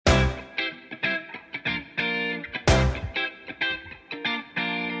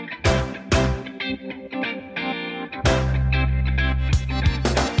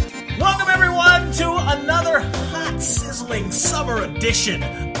summer edition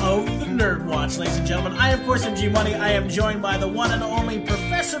of the NERDWatch, ladies and gentlemen. I, of course, am G-Money. I am joined by the one and only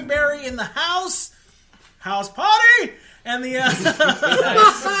Professor Barry in the house. House party! And the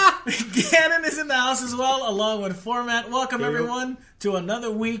Gannon is in the house as well, along with Phormat. Welcome, everyone, to another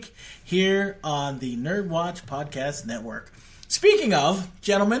week here on the NERDWatch Podcast Network. Speaking of,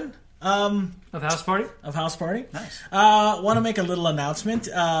 gentlemen... Of House Party? Of House Party. Nice. Want to make a little announcement.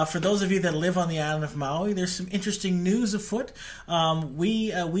 For those of you that live on the island of Maui, there's some interesting news afoot. We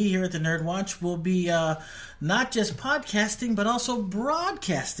here at the NERDWatch will be not just podcasting, but also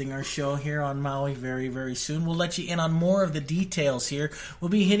broadcasting our show here on Maui very, very soon. We'll let you in on more of the details here. We'll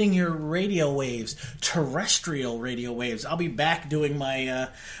be hitting your radio waves, terrestrial radio waves. I'll be back doing my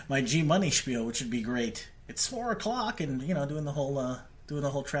my G-Money spiel, which would be great. It's 4 o'clock and, you know, doing the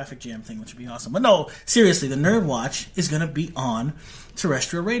whole traffic jam thing, which would be awesome. But no, seriously, the NERDWatch is going to be on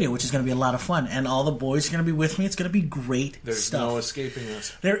terrestrial radio, which is going to be a lot of fun. And all the boys are going to be with me. It's going to be great There's stuff. no escaping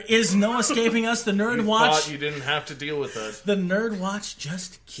us. There is no escaping us. The NERDWatch... You thought you didn't have to deal with us. The NERDWatch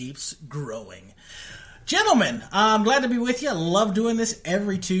just keeps growing. Gentlemen, I'm glad to be with you. I love doing this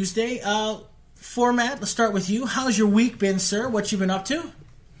every Tuesday. Phormat, let's start with you. How's your week been, sir? What you been up to?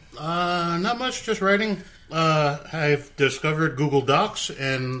 Not much, just writing. I've discovered Google Docs,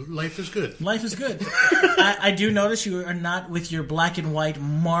 and life is good. Life is good. I do notice you are not with your black and white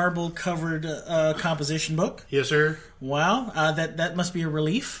marble-covered composition book. Yes, sir. Wow, that must be a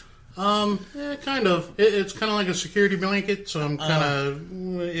relief. Yeah, kind of. It's kind of like a security blanket, so I'm kind of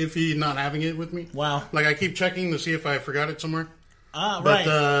iffy not having it with me. Wow. Like, I keep checking to see if I forgot it somewhere. Right.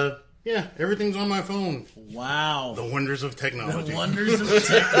 But, yeah, everything's on my phone. Wow. The wonders of technology. The wonders of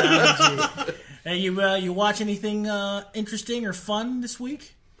technology. Hey, you watch anything interesting or fun this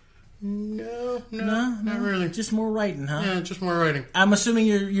week? No, not really. Just more writing, huh? Yeah, just more writing. I'm assuming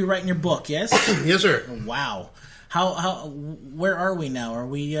you're writing your book, yes? Yes, sir. Wow. Where are we now? Are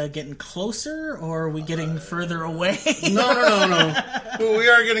we getting closer, or are we getting further away? No. Well, we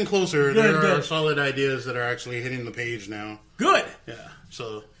are getting closer. Good, there good. are solid ideas that are actually hitting the page now. Good. Yeah,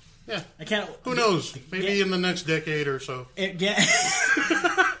 so... Yeah. I can't. Who knows? Maybe in the next decade or so.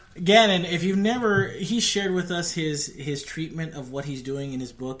 Gannon, if you've never, he shared with us his treatment of what he's doing in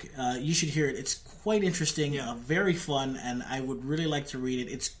his book. You should hear it. It's quite interesting, very fun, and I would really like to read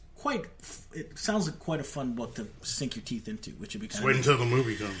it. It sounds like quite a fun book to sink your teeth into, which would be kind of... Wait until the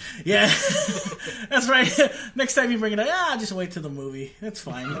movie comes. Yeah, that's right. Next time you bring it up, just wait till the movie. That's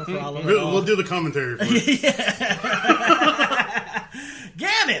fine. No problem. We'll do the commentary for it.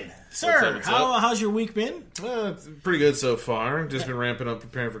 Gannon, sir, how's your week been? It's pretty good so far. Just been ramping up,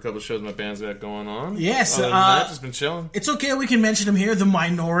 preparing for a couple of shows my band's got going on. Yes. Other than that, just been chilling. It's okay, we can mention them here. The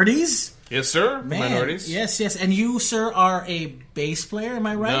Minorities. Yes, sir. Man, Minorities. Yes. And you, sir, are a bass player, am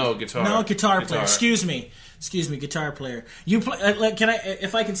I right? No, guitar. No, guitar player. Excuse me, guitar player. You play?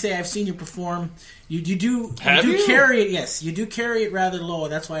 If I can say, I've seen you perform. You do carry it. Yes, you do carry it rather low.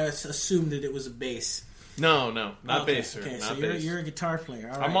 That's why I assumed that it was a bass. No, not bass, sir. Okay, not so bass. you're a guitar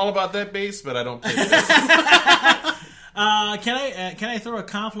player. All right. I'm all about that bass, but I don't play bass. Can I throw a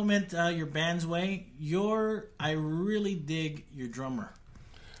compliment your band's way? I really dig your drummer.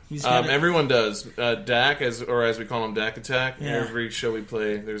 Everyone does. Dak, as we call him, Dak Attack. Yeah. Every show we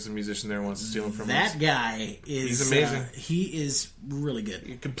play, there's a musician there who wants to steal him from us. That guy is... He's amazing. He is really good.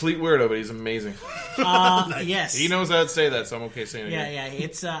 He's a complete weirdo, but he's amazing. Yes. He knows how to say that, so I'm okay saying it. Yeah.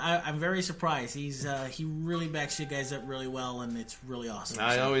 It's I'm very surprised. He really backs you guys up really well, and it's really awesome.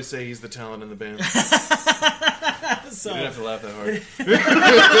 I always say he's the talent in the band. So, you didn't have to laugh that hard.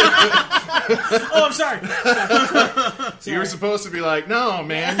 Oh, I'm sorry. You were supposed to be like, no,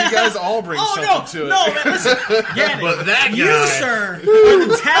 man, you guys all bring something to it. No, man, listen. Gannon, But that guy... you, sir, are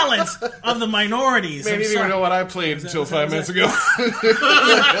the talent of the Minorities. Man, you didn't even know what I played until 5 minutes ago.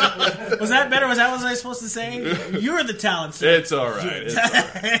 Was that better? Was that what I was supposed to say? You're the talent, sir. It's all right.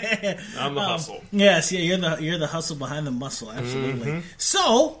 I'm the hustle. Yes, yeah, you're the hustle behind the muscle. Absolutely. Mm-hmm.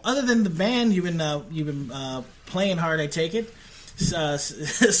 So, other than the band, you've been playing hard. I take it,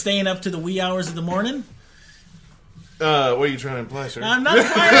 staying up to the wee hours of the morning. What are you trying to imply, sir? I'm not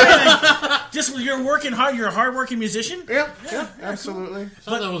implying anything. Just you're working hard. You're a hard-working musician. Yeah, absolutely. I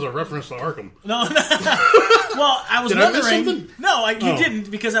thought that was a reference to Arkham. No. Well, I was Did I wondering. miss something? No, you didn't,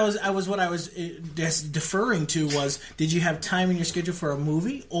 because I was deferring to was, did you have time in your schedule for a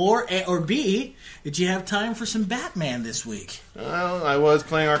movie, or B, did you have time for some Batman this week? Well, I was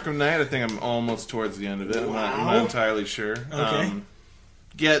playing Arkham Knight. I think I'm almost towards the end of it. Wow. I'm not entirely sure. Okay.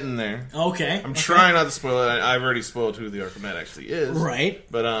 Getting there. Okay. I'm trying not to spoil it. I've already spoiled who the Arkham Knight actually is. Right.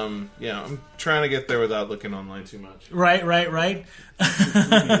 But, yeah, I'm trying to get there without looking online too much. Right.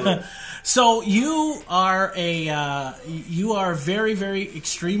 So you are very, very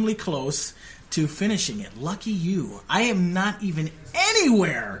extremely close to finishing it. Lucky you. I am not even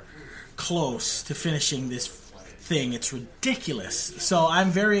anywhere close to finishing this thing. It's ridiculous. So I'm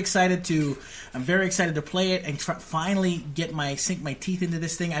very excited to play it and finally sink my teeth into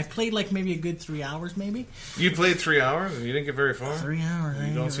this thing. I've played like maybe a good 3 hours, maybe. You played 3 hours and you didn't get very far? 3 hours.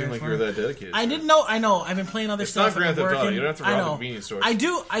 You don't seem like you're that dedicated. I didn't know. I know. I've been playing other stuff. It's not Grand Theft Auto. You don't have to rob the convenience stores.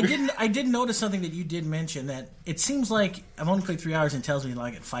 I did notice something that you did mention, that it seems like I've only played 3 hours and it tells me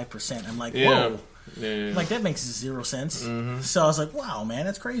like at 5%. I'm like, whoa. Yeah. Like, that makes zero sense. Mm-hmm. So I was like, wow, man,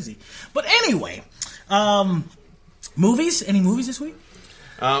 that's crazy. But anyway, movies? Any movies this week?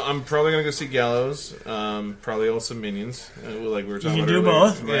 I'm probably going to go see Gallows. Probably also Minions. Like we were talking you about can do earlier.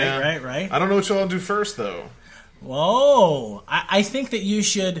 both. Yeah. Right. I don't know which one I'll do first, though. Whoa. I think that you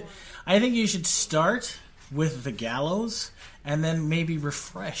should start with the Gallows and then maybe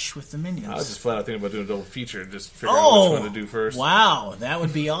refresh with the Minions. I was just flat out thinking about doing a double feature, just figure out which one to do first. Wow, that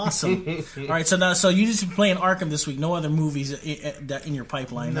would be awesome. All right, so you just been playing Arkham this week. No other movies in your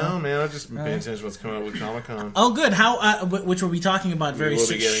pipeline? No, man. I've just been paying attention to what's coming out with Comic-Con. Oh, good. How? Which we'll be talking about very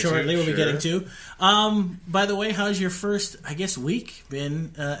shortly. We'll be getting to. By the way, how's your first, I guess, week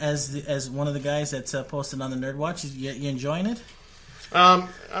been as one of the guys that's posted on the NERDWatch? You enjoying it? I'm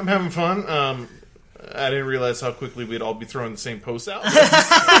having fun. I didn't realize how quickly we'd all be throwing the same posts out.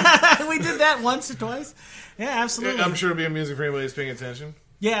 We did that once or twice. Yeah, absolutely. I'm sure it'll be amusing for anybody who's paying attention.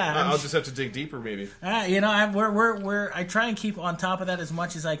 Yeah, I'll just have to dig deeper, maybe. I try and keep on top of that as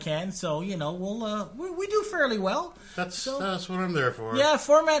much as I can. So we do fairly well. That's what I'm there for. Yeah,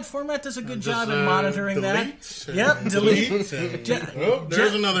 Phormat does a good job in monitoring that. Yep, delete.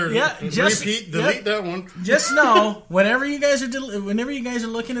 There's another. Yeah, repeat. Delete that one. Just know, whenever you guys are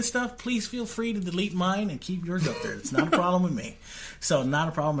looking at stuff, please feel free to delete mine and keep yours up there. It's not a problem with me. So not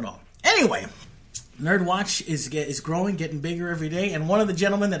a problem at all. Anyway. NERDWatch is growing, getting bigger every day, and one of the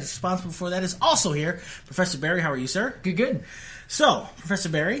gentlemen that is responsible for that is also here. Professor Barry, how are you, sir? Good. So, Professor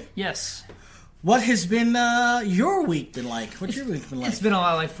Barry. Yes. What has been your week been like? What's your week been like? It's been a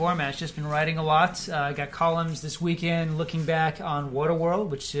lot like Phormat. It's just been writing a lot. I got columns this weekend looking back on Waterworld,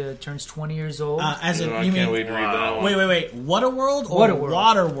 which turns 20 years old. I can't wait to read that one. Wait. Waterworld or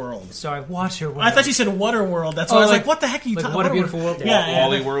Waterworld? Sorry, Waterworld. I thought you said Waterworld. That's why I was like, what the heck are you talking about? What a Beautiful World. Yeah.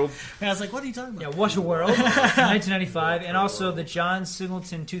 Wally World. Yeah, I was like, what are you talking about? Yeah, Waterworld, 1995, and also the John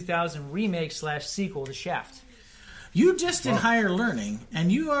Singleton 2000 remake/sequel to Shaft. You just did Higher Learning, and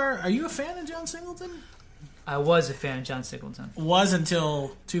are you a fan of John Singleton? I was a fan of John Singleton. Was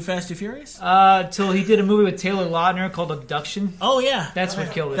until Too Fast, Too Furious? Till he did a movie with Taylor Lautner called Abduction. Oh, yeah. That's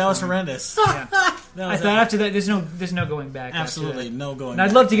what killed it. That was horrendous. Yeah. I thought after that, there's no going back. Absolutely, no going back. back.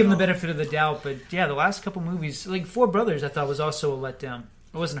 I'd love to give him the benefit of the doubt, but yeah, the last couple movies, like Four Brothers, I thought was also a letdown.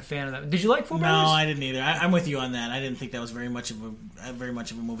 I wasn't a fan of that. Did you like Four Brothers? No, I didn't either. I'm with you on that. I didn't think that was very much of a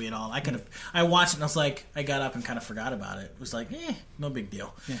movie at all. I watched it and I was like, I got up and kind of forgot about it. It was like, no big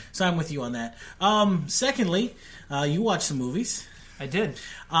deal. Yeah. So I'm with you on that. Secondly, you watched some movies. I did.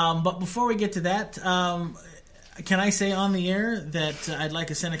 But before we get to that, can I say on the air that I'd like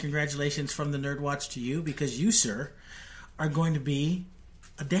to send a congratulations from the NERDWatch to you, because you, sir, are going to be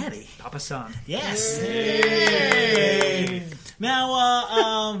a daddy. Papa San. Yes. Yay.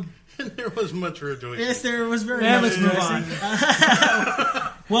 Now, there was much rejoicing. Yes, there was very much. Let's move on.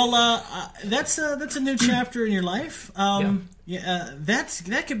 Well, that's a new chapter in your life.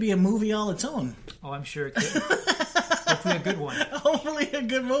 That could be a movie all its own. Oh, I'm sure it could. Hopefully a good one. Hopefully a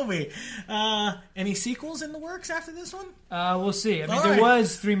good movie. Any sequels in the works after this one? We'll see. I mean, there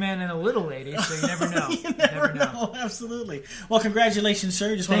was Three Men and a Little Lady, so you never know. you never know. Absolutely. Well, congratulations,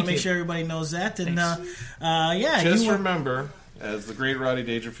 sir. Just want to make sure everybody knows that. And just remember, as the great Roddy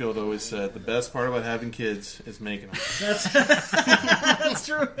Dangerfield always said, the best part about having kids is making them. That's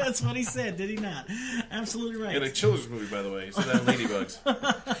true. That's what he said, did he not? Absolutely right. In a children's movie, by the way. He said that in Ladybugs.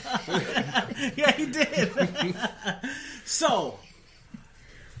 Yeah, he did. So,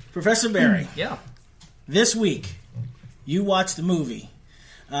 Professor Barry. Yeah. This week, you watched the movie.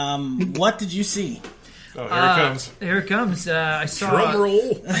 What did you see? Oh, here it comes. Here it comes. I saw Drum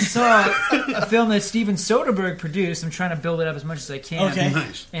roll. I saw a film that Steven Soderbergh produced. I'm trying to build it up as much as I can. Okay.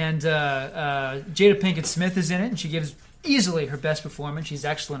 Nice. And Jada Pinkett Smith is in it, and she gives easily her best performance. She's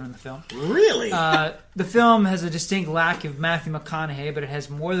excellent in the film. Really? The film has a distinct lack of Matthew McConaughey, but it has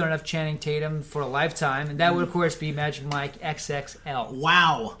more than enough Channing Tatum for a lifetime, and that would, of course, be Magic Mike XXL.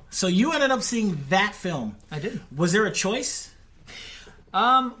 Wow. So you ended up seeing that film. I did. Was there a choice?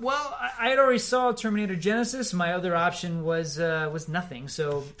 Well, I had already saw Terminator Genesis. My other option was nothing.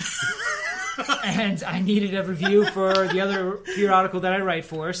 So and I needed a review for the other periodical that I write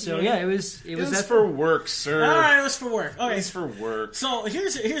for. So yeah, it was that for work, sir. All right, it was for work. Okay, it's for work. So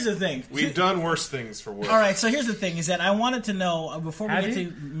here's the thing. We've done worse things for work. All right, so here's the thing: is that I wanted to know before we get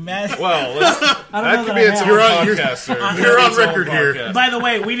to Magic. Well, that could be its own podcast, sir. You're on record here. By the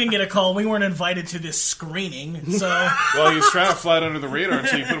way, we didn't get a call. We weren't invited to this screening. So well, he was trying to fly under the radar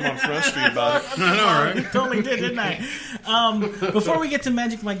until you put him on Front Street about it. I know, right? You totally did, didn't I? Before we get to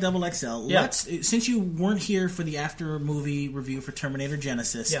Magic Mike XXL, since you weren't here for the after movie review for Terminator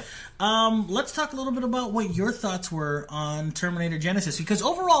Genisys, let's talk a little bit about what your thoughts were on Terminator Genisys. Because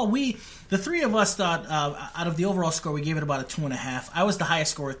overall, the three of us thought out of the overall score, we gave it about a 2.5. I was the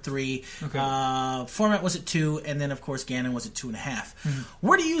highest score at 3. Okay. Phormat was at 2, and then of course Gannon was at 2.5. Mm-hmm.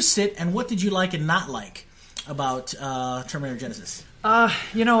 Where do you sit, and what did you like and not like about Terminator Genisys?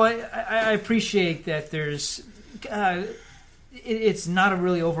 I appreciate that there's. It's not a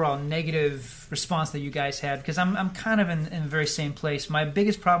really overall negative response that you guys had, because I'm kind of in the very same place. My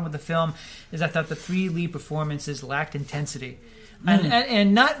biggest problem with the film is I thought the 3 lead performances lacked intensity.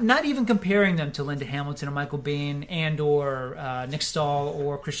 And not even comparing them to Linda Hamilton or Michael Biehn and or Nick Stahl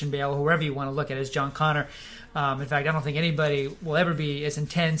or Christian Bale, or whoever you want to look at as John Connor. In fact, I don't think anybody will ever be as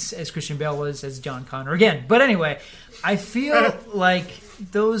intense as Christian Bale was as John Connor again. But anyway, I feel like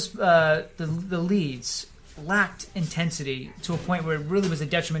those the leads lacked intensity to a point where it really was a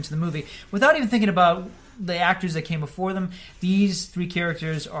detriment to the movie. Without even thinking about the actors that came before them, these 3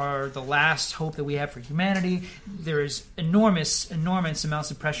 characters are the last hope that we have for humanity. There is enormous amounts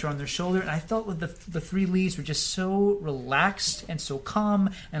of pressure on their shoulder, and I felt that the 3 leads were just so relaxed and so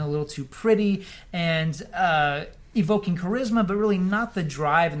calm and a little too pretty and evoking charisma, but really not the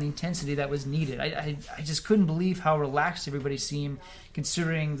drive and the intensity that was needed. I just couldn't believe how relaxed everybody seemed,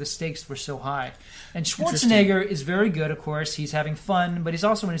 considering the stakes were so high. And Schwarzenegger is very good, of course. He's having fun, but he's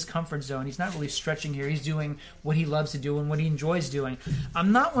also in his comfort zone. He's not really stretching here. He's doing what he loves to do and what he enjoys doing.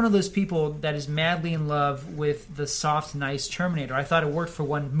 I'm not one of those people that is madly in love with the soft, nice Terminator. I thought it worked for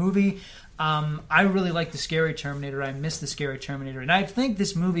one movie. I really like the scary Terminator. I miss the scary Terminator. And I think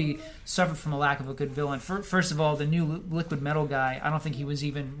this movie suffered from a lack of a good villain. First of all, the new Liquid Metal guy, I don't think he was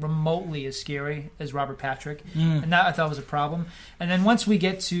even remotely as scary as Robert Patrick. And that I thought was a problem. And then once we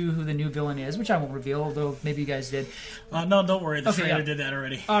get to who the new villain is, which I won't reveal, although maybe you guys did. No, don't worry. The trailer did that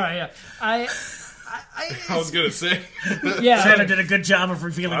already. All right, yeah. I was going to say. Yeah, trailer did a good job of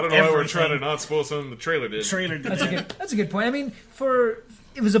revealing everything. I don't know why we're trying to not spoil something the trailer did. That's a good point. I mean,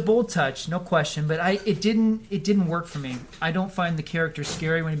 it was a bold touch, no question, but it didn't work for me. I don't find the character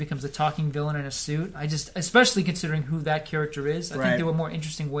scary when he becomes a talking villain in a suit. Especially considering who that character is, I think there were more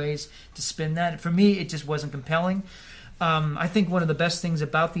interesting ways to spin that. For me, it just wasn't compelling. I think one of the best things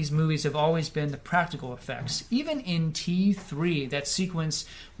about these movies have always been the practical effects. Even in T3, that sequence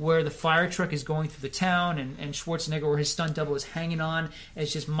where the fire truck is going through the town and Schwarzenegger or his stunt double is hanging on,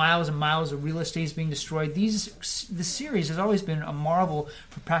 it's just miles and miles of real estate is being destroyed. The series has always been a marvel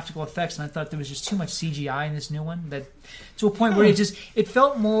for practical effects, and I thought there was just too much CGI in this new one, that to a point where it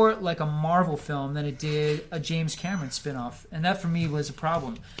felt more like a Marvel film than it did a James Cameron spinoff, and that for me was a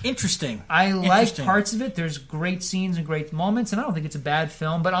problem. Interesting. I like parts of it. There's great scenes and great moments, and I don't think it's a bad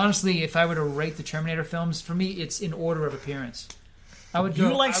film, but honestly, if I were to rate the Terminator films, for me, it's in order of appearance.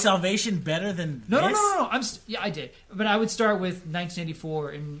 You like Salvation better than No. I did. But I would start with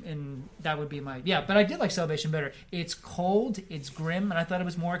 1984, and that would be my... Yeah, but I did like Salvation better. It's cold, it's grim, and I thought it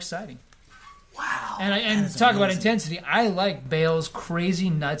was more exciting. Wow. And talk about intensity. I like Bale's crazy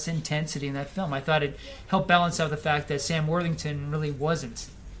nuts intensity in that film. I thought it helped balance out the fact that Sam Worthington really wasn't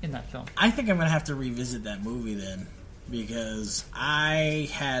in that film. I think I'm going to have to revisit that movie then, because I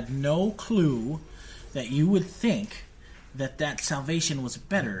had no clue that you would think that Salvation was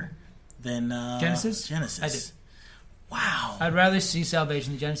better than Genisys. I did. Wow. I'd rather see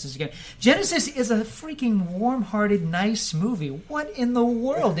Salvation than Genisys again. Genisys is a freaking warm-hearted, nice movie. What in the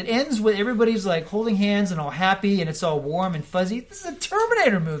world? It ends with everybody's like holding hands and all happy, and it's all warm and fuzzy. This is a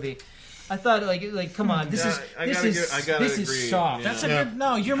Terminator movie. I thought, like, come on, this is soft. Yeah. That's a good.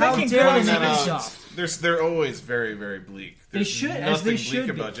 No, you're How making dare good they on make it that. soft? They're always very, very bleak. There's they should, nothing as they bleak should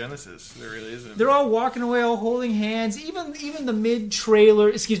about be. Genisys. There really isn't. They're all walking away, all holding hands. Even the mid trailer,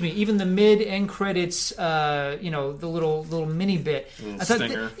 even the mid end credits. The little mini bit. I thought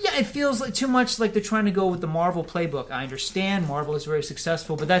it feels like too much like they're trying to go with the Marvel playbook. I understand Marvel is very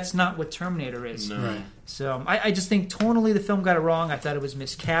successful, but that's not what Terminator is. No. Right. So I just think tonally the film got it wrong. I thought it was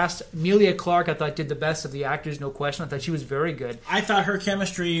miscast. Emilia Clarke, I thought, did the best of the actors, no question. I thought she was very good. I thought her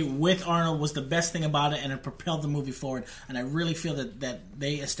chemistry with Arnold was the best thing about it, and it propelled the movie forward. And I I really feel that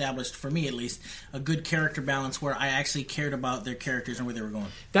they established, for me at least, a good character balance where I actually cared about their characters and where they were going.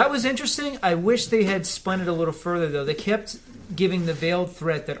 That was interesting. I wish they had spun it a little further, though. They kept giving the veiled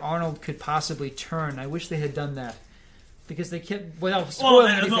threat that Arnold could possibly turn. I wish they had done that. Because they kept, without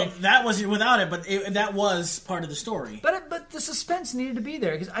spoiling anything. That was without it, but that was part of the story. But the suspense needed to be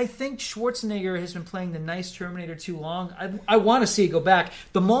there, because I think Schwarzenegger has been playing the nice Terminator too long. I want to see it go back.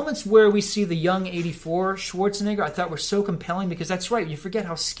 The moments where we see the young 84 Schwarzenegger, I thought were so compelling, because that's right, you forget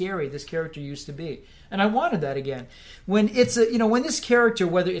how scary this character used to be. And I wanted that again. When it's when this character,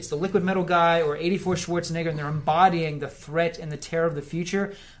 whether it's the liquid metal guy or 84 Schwarzenegger, and they're embodying the threat and the terror of the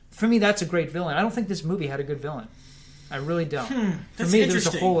future, for me that's a great villain. I don't think this movie had a good villain. I really don't. For me,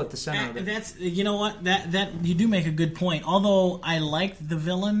 there's a hole at the center of it. That's, you know what? That you do make a good point. Although I liked the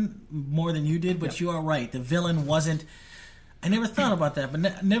villain more than you did, but you are right. The villain wasn't. I never thought about that,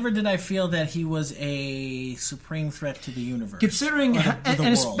 but never did I feel that he was a supreme threat to the universe. Considering, the and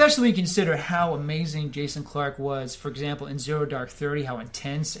world. especially consider how amazing Jason Clarke was, for example, in Zero Dark 30, how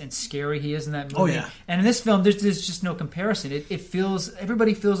intense and scary he is in that movie. Oh, yeah. And in this film, there's just no comparison.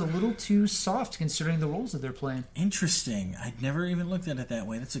 Everybody feels a little too soft considering the roles that they're playing. Interesting. I'd never even looked at it that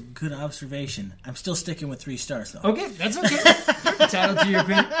way. That's a good observation. I'm still sticking with 3 stars, though. Okay, that's okay. You're entitled to your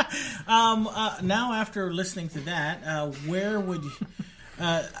opinion. Now, after listening to that, where would you...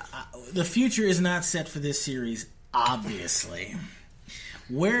 the future is not set for this series, obviously.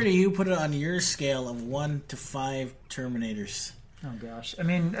 Where do you put it on your scale of 1 to 5 Terminators? Oh, gosh. I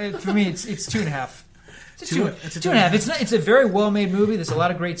mean, for me, it's 2.5. It's a 2.5. It's a very well-made movie. There's a lot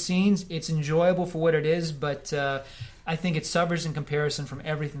of great scenes. It's enjoyable for what it is, but I think it suffers in comparison from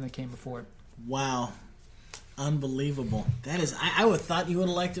everything that came before it. Wow. Unbelievable. That is, I would have thought you would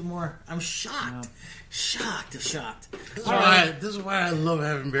have liked it more. I'm shocked. Shocked. This is why I love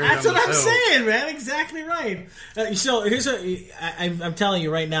having Barry. That's what I'm saying, man. Exactly right. So here's I'm telling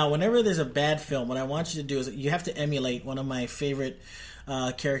you right now. Whenever there's a bad film, what I want you to do is you have to emulate one of my favorite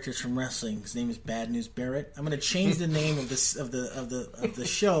characters from wrestling. His name is Bad News Barrett. I'm going to change the name of this of the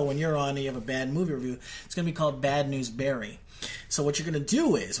show when you're on and you have a bad movie review. It's going to be called Bad News Barry. So what you're going to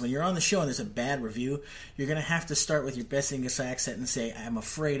do is, when you're on the show and there's a bad review, you're going to have to start with your best English accent and say, "I'm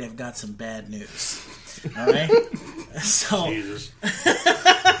afraid I've got some bad news." All right? So, Jesus.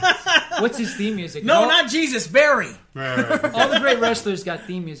 What's his theme music? No, not Jesus, Barry. Right. All the great wrestlers got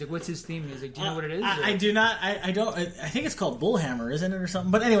theme music. What's his theme music? Do you know what it is? I do not. I don't. I think it's called Bullhammer, isn't it, or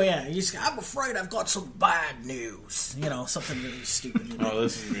something? But anyway, yeah. I'm afraid I've got some bad news. You know, something really stupid. Oh,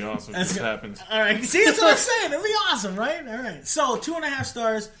 this is going to be awesome if this happens. All right. See, that's what I'm saying. It'll be awesome, right? All right. So, 2.5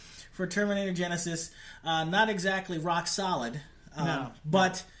 stars for Terminator Genisys. Not exactly rock solid. No.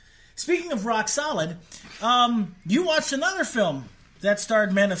 But speaking of rock solid, you watched another film that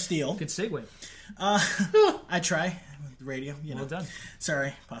starred Men of Steel. Good segue. I try. Radio, you know. Well done.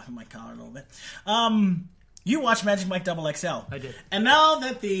 Sorry, popping my collar a little bit. You watched Magic Mike XXL. I did. And now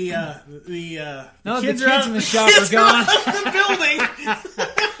that the kids in the shop are gone, the building.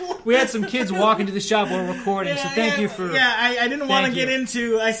 We had some kids walk into the shop while we're recording, so thank you for... Yeah, I didn't want to get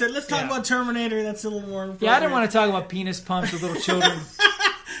into... I said, let's talk about Terminator. That's a little more appropriate. Yeah, I didn't want to talk about penis pumps with little children.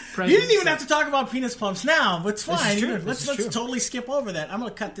 You didn't even have to talk about penis pumps now, but it's fine. Let's totally skip over that. I'm going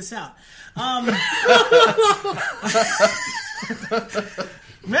to cut this out.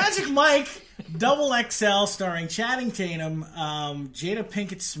 Magic Mike XXL, starring Channing Tatum, Jada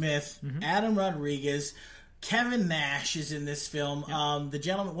Pinkett Smith, Adam Rodriguez, Kevin Nash is in this film. The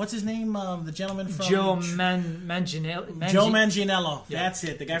gentleman, what's his name? The gentleman from Joe Manganiello. Joe Manganiello. Yeah. That's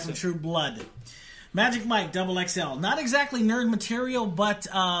it. The guy from True Blood. Magic Mike XXL. Not exactly nerd material, but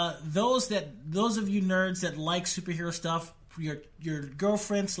those of you nerds that like superhero stuff, your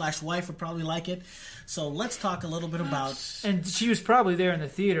girlfriend / wife would probably like it. So let's talk a little bit about... And she was probably there in the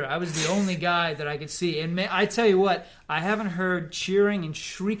theater. I was the only guy that I could see. And I tell you what, I haven't heard cheering and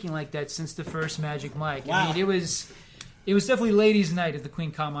shrieking like that since the first Magic Mike. Wow. I mean, it was definitely ladies' night at the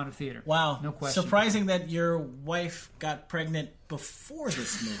Queen Common Theater. Wow. No question. Surprising that your wife got pregnant before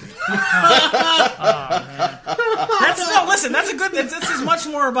this movie. Oh, man. Listen, that's a good... This is much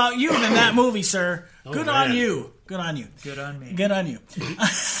more about you than that movie, sir. Oh, Good man. on you. Good on you. Good on me. Good on you.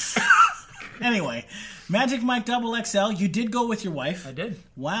 Anyway, Magic Mike XXL, you did go with your wife. I did.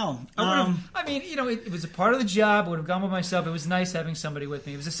 Wow. I mean, it was a part of the job. I would have gone by myself. It was nice having somebody with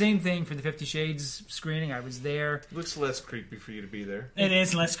me. It was the same thing for the 50 Shades screening. I was there. It looks less creepy for you to be there. It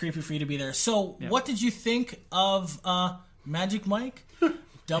is less creepy for you to be there. So, what did you think of Magic Mike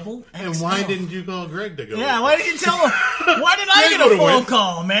XXL? And why didn't you call Greg to go? Yeah, why did you tell him? Why did I get a phone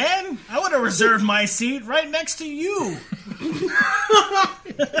call, man? I would have reserved my seat right next to you.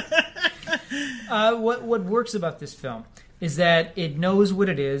 What works about this film? is that it knows what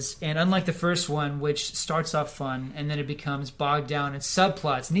it is, and unlike the first one, which starts off fun, and then it becomes bogged down in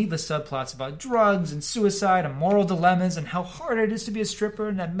subplots, needless subplots about drugs and suicide and moral dilemmas and how hard it is to be a stripper,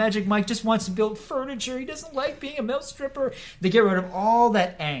 and that Magic Mike just wants to build furniture, he doesn't like being a male stripper. They get rid of all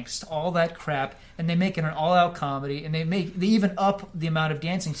that angst, all that crap, and they make it an all-out comedy, and they even up the amount of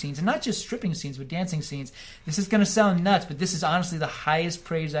dancing scenes, and not just stripping scenes, but dancing scenes. This is going to sound nuts, but this is honestly the highest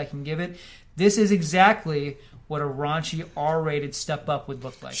praise I can give it. This is exactly what a raunchy R-rated Step Up would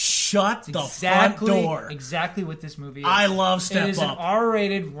look like. Shut the front door. Exactly what this movie is. I love Step Up. It is an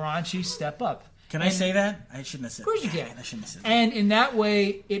R-rated raunchy Step Up. Can I say that? I shouldn't have said that. Of course you can. I shouldn't have said that. And in that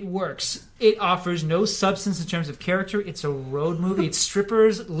way, it works. It offers no substance in terms of character. It's a road movie. It's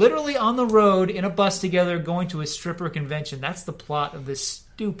strippers literally on the road in a bus together going to a stripper convention. That's the plot of this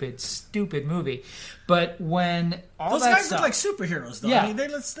stupid movie. But when all those that guys stuff, look like superheroes, though. Yeah. I mean,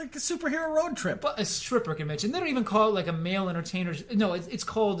 it's like a superhero road trip. But a stripper convention. They don't even call it like a male entertainer. No, it's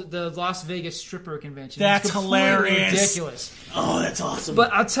called the Las Vegas Stripper Convention. That's it's completely hilarious. ridiculous. Oh, that's awesome.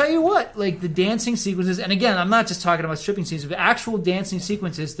 But I'll tell you what, like the dancing sequences, and again, I'm not just talking about stripping scenes, but actual dancing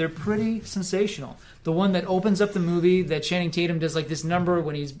sequences, they're pretty sensational. The one that opens up the movie that Channing Tatum does, like this number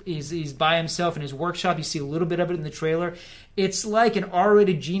when he's by himself in his workshop, you see a little bit of it in the trailer. It's like an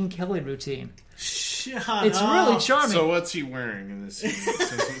R-rated Gene Kelly routine. It's really charming. So what's he wearing in this scene?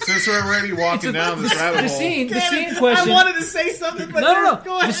 Since we're already walking down this rabbit hole. The scene question. I wanted to say something, but no.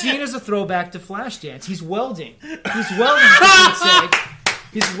 Go ahead. The scene is a throwback to Flashdance. He's welding. He's welding, for Pete's sake.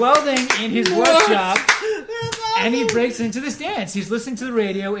 He's welding in his workshop, and he breaks into this dance. He's listening to the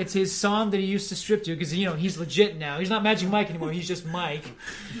radio. It's his song that he used to strip to because, he's legit now. He's not Magic Mike anymore. He's just Mike.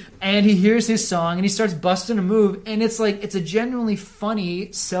 And he hears his song, and he starts busting a move, and it's a genuinely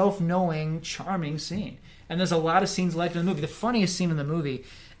funny, self-knowing, charming scene. And there's a lot of scenes like it in the movie. The funniest scene in the movie,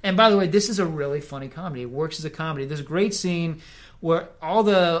 and by the way, this is a really funny comedy. It works as a comedy. There's a great scene where all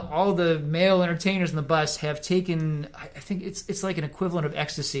the male entertainers in the bus have taken, I think it's like an equivalent of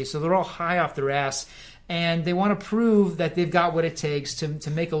ecstasy. So they're all high off their ass, and they want to prove that they've got what it takes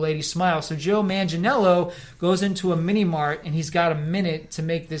to make a lady smile. So Joe Manganiello goes into a mini mart, and he's got a minute to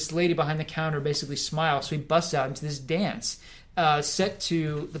make this lady behind the counter basically smile. So he busts out into this dance set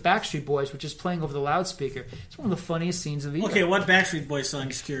to the Backstreet Boys, which is playing over the loudspeaker. It's one of the funniest scenes of the year. Okay, what Backstreet Boys song?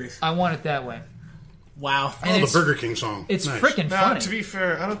 Just curious. I Want It That Way. Wow. And the Burger King song. It's nice. freaking funny. To be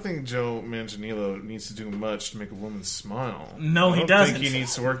fair, I don't think Joe Manganiello needs to do much to make a woman smile. No, he doesn't. I don't think he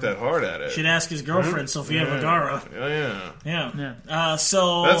needs to work that hard at it. Should ask his girlfriend, Sofia Vergara. Yeah.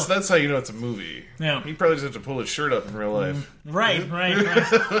 So that's how you know it's a movie. Yeah. He probably just have to pull his shirt up in real life. Right.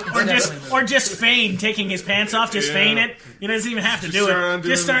 or just feign taking his pants off. Just feign it. He doesn't even have to do it.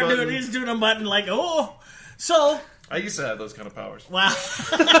 Just start doing it. Just doing a button like, oh. So I used to have those kind of powers. Wow.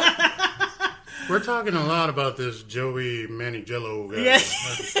 We're talking a lot about this Joey Manganiello guy. Yeah.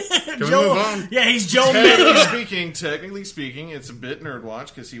 Can we move on? Yeah, he's Joe Technically speaking, it's a bit NERDWatch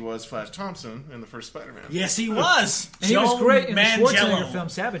because he was Flash Thompson in the first Spider-Man. Yes, he was. And he was great in the Schwarzenegger film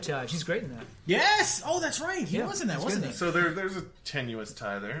Sabotage. He's great in that. Yes. Oh, that's right. He was in that, wasn't he? So there's a tenuous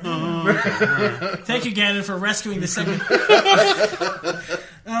tie there. Thank you, Gannon, for rescuing the segment.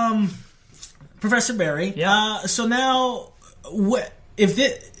 Professor Barry. Yeah. So now, what is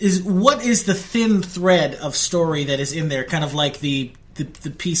the thin thread of story that is in there? Kind of like the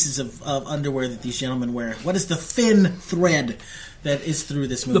pieces of underwear that these gentlemen wear. What is the thin thread that is through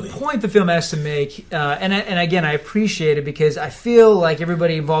this movie? The point the film has to make, and again, I appreciate it because I feel like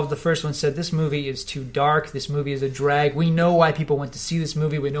everybody involved in the first one said this movie is too dark, this movie is a drag. We know why people went to see this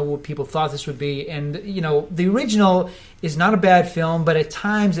movie. We know what people thought this would be. And, the original is not a bad film, but at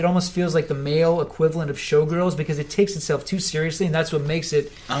times it almost feels like the male equivalent of Showgirls because it takes itself too seriously, and that's what makes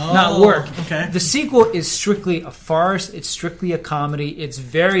it not work. Okay. The sequel is strictly a farce. It's strictly a comedy. It's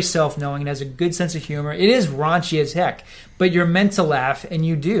very self-knowing and has a good sense of humor. It is raunchy as heck, but you're meant to laugh, and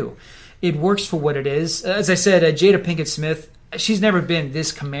you do. It works for what it is. As I said, Jada Pinkett Smith, she's never been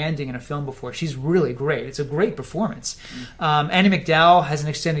this commanding in a film before. She's really great. It's a great performance. Annie McDowell has an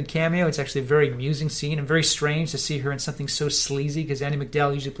extended cameo. It's actually a very amusing scene and very strange to see her in something so sleazy because Annie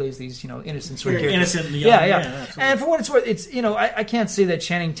McDowell usually plays these, innocent sort of characters. Innocent and young. Yeah. And for what it's worth, it's I can't say that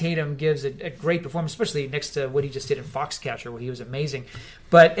Channing Tatum gives a great performance, especially next to what he just did in Foxcatcher, where he was amazing.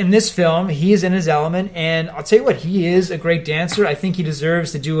 But in this film, he is in his element, and I'll tell you what, he is a great dancer. I think he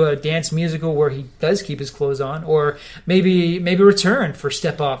deserves to do a dance musical where he does keep his clothes on, or maybe return for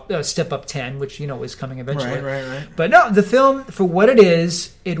Step Up 10, which is coming eventually. Right. But no, the film, for what it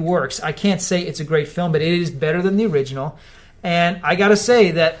is, it works. I can't say it's a great film, but it is better than the original. And I got to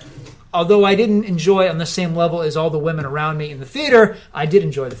say that although I didn't enjoy it on the same level as all the women around me in the theater, I did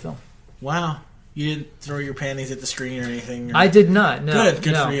enjoy the film. Wow. You didn't throw your panties at the screen or anything? Or... I did not. No,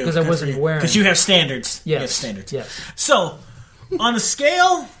 Good for you. Because I wasn't wearing. Because you have standards. Yes, you have standards. Yes. So, on a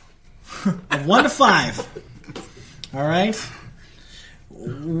scale of 1 to 5, all right,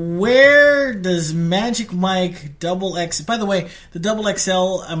 where does Magic Mike XX... By the way, the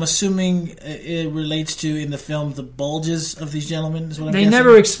XXL, I'm assuming it relates to, in the film, the bulges of these gentlemen, is what I'm guessing? They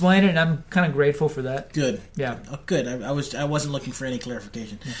never explain it, and I'm kind of grateful for that. Good. Yeah. Oh, good. I wasn't looking for any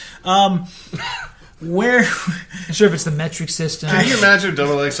clarification. Where... I'm sure if it's the metric system. Can you imagine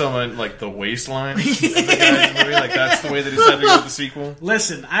XXL went like the waistline of the guy's movie? Like that's the way that he said to go with the sequel?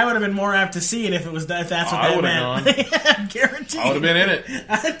 Listen, I would have been more apt to see it if it was if that's what that meant. Yeah, guaranteed. I would have been in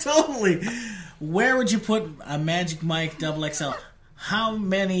it. Totally. Where would you put a Magic Mike XXL? How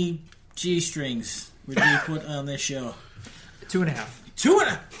many G-strings would you put on this show? 2.5.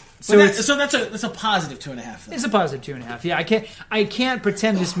 2.5. So that's a positive 2.5. Then. It's a positive 2.5. Yeah, I can't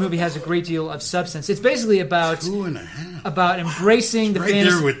pretend this movie has a great deal of substance. It's basically about 2.5. About embracing the right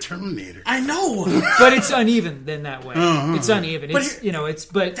fantasy. There with Terminator. I know, but it's uneven then that way. It's uneven. But it's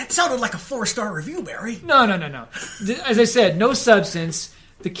but that sounded like a 4-star review, Barry. No. As I said, no substance.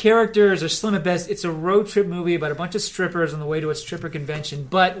 The characters are slim at best. It's a road trip movie about a bunch of strippers on the way to a stripper convention.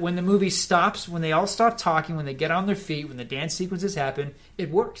 But when the movie stops, when they all stop talking, when they get on their feet, when the dance sequences happen,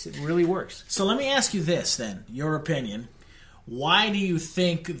 it works. It really works. So let me ask you this then, your opinion. Why do you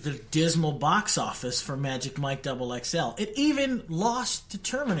think the dismal box office for Magic Mike XXL? It even lost to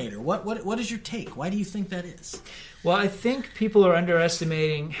Terminator. What is your take? Why do you think that is? Well, I think people are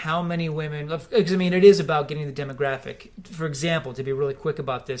underestimating how many women... Because, I mean, it is about getting the demographic. For example, to be really quick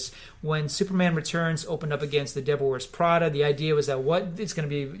about this, when Superman Returns opened up against The Devil Wears Prada, the idea was that it's going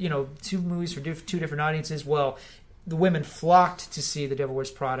to be, 2 movies for 2 different audiences. Well, the women flocked to see The Devil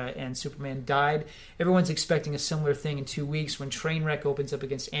Wears Prada, and Superman died. Everyone's expecting a similar thing in 2 weeks when Trainwreck opens up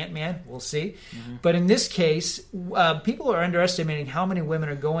against Ant-Man. We'll see. Mm-hmm. But in this case, people are underestimating how many women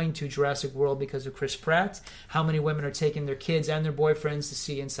are going to Jurassic World because of Chris Pratt, how many women are taking their kids and their boyfriends to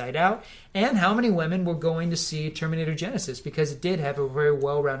see Inside Out, and how many women were going to see Terminator Genesis, because it did have a very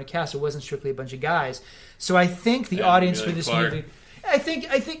well-rounded cast. It wasn't strictly a bunch of guys. So I think the audience for this movie... I think,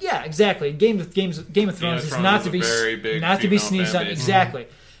 yeah, exactly. Game of Thrones is not to be sneezed on. Exactly.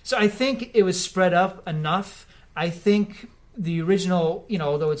 So I think it was spread up enough. I think the original,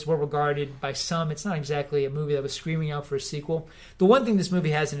 although it's well regarded by some, it's not exactly a movie that was screaming out for a sequel. The one thing this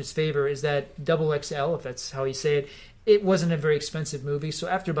movie has in its favor is that XXL, if that's how you say it, it wasn't a very expensive movie. So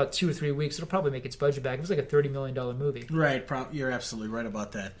after about 2 or 3 weeks, it'll probably make its budget back. It was like a $30 million movie. Right. You're absolutely right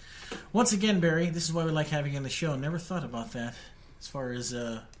about that. Once again, Barry, this is why we like having you on the show. Never thought about that. As far as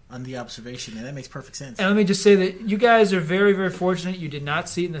on the observation, and that makes perfect sense. And let me just say that you guys are very, very fortunate you did not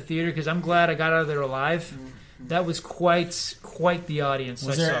see it in the theater, because I'm glad I got out of there alive. Mm-hmm. That was quite the audience.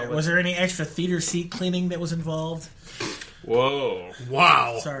 Was there any extra theater seat cleaning that was involved? Whoa!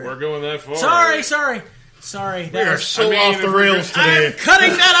 Wow! Sorry. We're going that far. Sorry. We are so off the rails today. I'm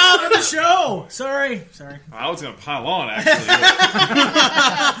cutting that out of the show. Sorry. I was going to pile on, actually.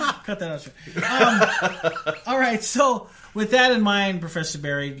 Cut that out. All right, so with that in mind, Professor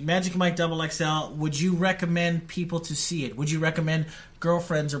Barry, Magic Mike XXL, would you recommend people to see it? Would you recommend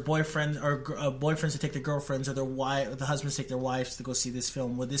girlfriends or boyfriends, or boyfriends to take their girlfriends, or the husbands take their wives to go see this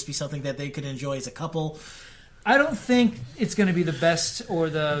film? Would this be something that they could enjoy as a couple? I don't think it's going to be the best or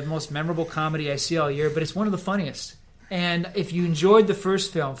the most memorable comedy I see all year, but it's one of the funniest. And if you enjoyed the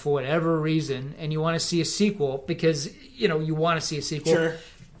first film for whatever reason, and you want to see a sequel, because you want to see a sequel, sure.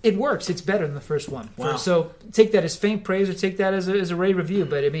 It works. It's better than the first one. Wow. So take that as faint praise, or take that as a rave review.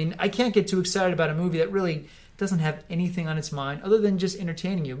 But I mean, I can't get too excited about a movie that really doesn't have anything on its mind other than just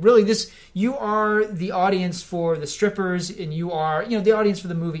entertaining you. Really, you are the audience for the strippers, and you are, the audience for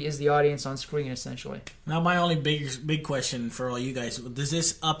the movie is the audience on screen, essentially. Now, my only big question for all you guys: does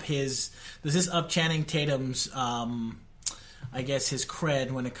this up Channing Tatum's, his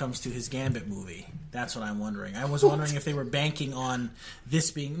cred when it comes to his Gambit movie? That's what I'm wondering. I was wondering if they were banking on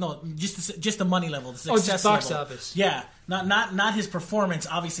this being just the money level, the success just box level. office. Yeah, not his performance.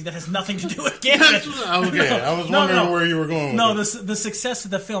 Obviously, that has nothing to do with Gambit. Okay, I was wondering where you were going with it. The success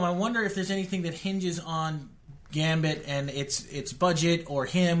of the film. I wonder if there's anything that hinges on Gambit and its budget, or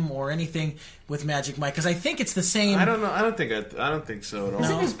him, or anything with Magic Mike, because I think it's the same. I don't know. I don't think so at all. I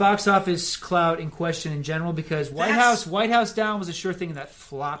think it's box office clout in question in general, because White House Down was a sure thing, and that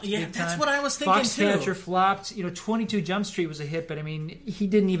flopped. Yeah, big time. That's what I was thinking Foxcatcher flopped. 22 Jump Street was a hit, but I mean, he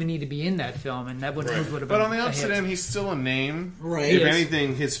didn't even need to be in that film, and that would have been. But on the opposite end, he's still a name. Right. If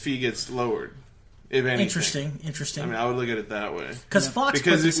anything, his fee gets lowered. If anything. Interesting. I mean, I would look at it that way. Because Fox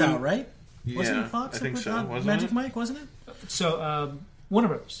put this out, right? Yeah, wasn't it Fox? I think so. Magic Mike, wasn't it? So Warner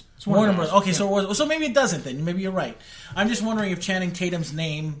Brothers. It's Warner Brothers. Okay, so maybe it doesn't then. Maybe you're right. I'm just wondering if Channing Tatum's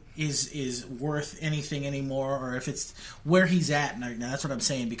name is worth anything anymore, or if it's where he's at. Now that's what I'm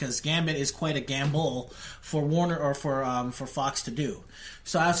saying, because Gambit is quite a gamble for Warner or for Fox to do.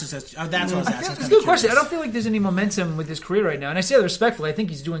 So that's what I was asking. It's a good question. I don't feel like there's any momentum with his career right now, and I say that respectfully. I think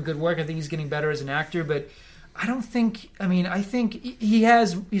he's doing good work. I think he's getting better as an actor, but I don't think. I mean, I think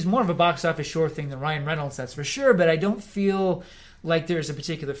he's more of a box office sure thing than Ryan Reynolds, that's for sure. But I don't feel like there's a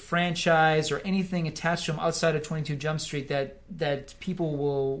particular franchise or anything attached to him outside of 22 Jump Street that people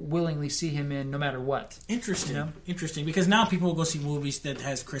will willingly see him in no matter what. Interesting. You know? Interesting, because now people will go see movies that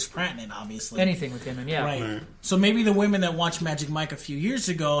has Chris Pratt in it, obviously. Anything with him in, yeah. Right. So maybe the women that watched Magic Mike a few years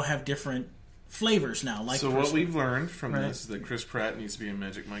ago have different flavors now. Like, so what we've learned from this is that Chris Pratt needs to be in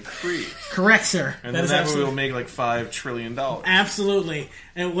Magic Mike 3. Correct, sir. And then that movie will make like $5 trillion. Absolutely.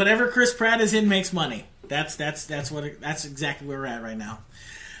 And whatever Chris Pratt is in makes money. That's exactly where we're at right now.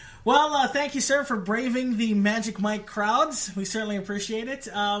 Well, thank you, sir, for braving the Magic Mike crowds. We certainly appreciate it.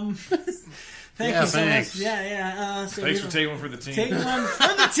 Thank you so much. Yeah. Thanks for taking one for the team. Take one for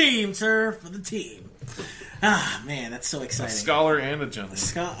the team, sir. For the team. Ah, man, that's so exciting. A scholar and a gentleman.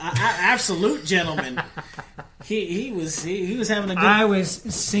 Absolute gentleman. He was having a good... I was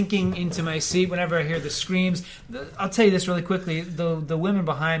sinking into my seat whenever I hear the screams. I'll tell you this really quickly. The women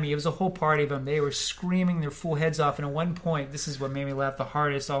behind me, it was a whole party of them. They were screaming their full heads off. And at one point, this is what made me laugh the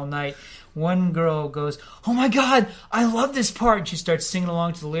hardest all night. One girl goes, "Oh my God, I love this part." And she starts singing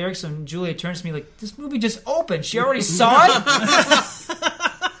along to the lyrics. And Julia turns to me like, "This movie just opened. She already saw it?"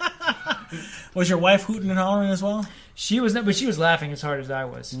 Was your wife hooting and hollering as well? She was not, but she was laughing as hard as I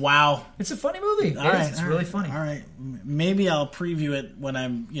was. Wow. It's a funny movie. It's really funny. All right. Maybe I'll preview it when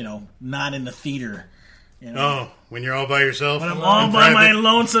I'm, not in the theater. Oh, when you're all by yourself? When I'm all by my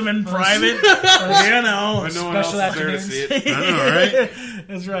lonesome in private. When no one else is there to see it. I know, right?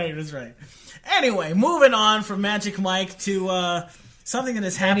 That's right. Anyway, moving on from Magic Mike to something that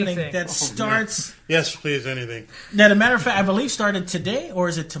is happening that starts... Yeah. Yes, please, anything. That, a matter of fact, I believe started today, or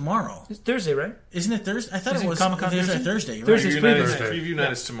is it tomorrow? It's Thursday, right? Isn't it Thursday? I thought it was Comic-Con Thursday. Right? Preview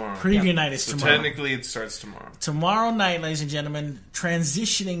night is tomorrow. Preview night is tomorrow. So technically it starts tomorrow. Tomorrow night, ladies and gentlemen,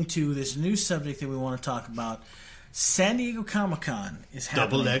 transitioning to this new subject that we want to talk about. San Diego Comic-Con is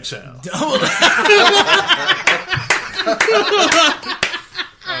happening. Double XL.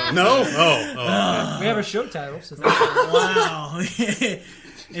 No? Oh. We have a show title. So wow.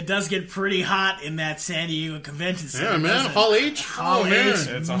 It does get pretty hot in that San Diego Convention Center. Yeah, man. Hall H. Hall H.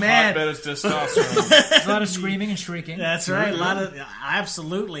 It's a hotbed of testosterone. A lot of screaming and shrieking. That's right. A lot of,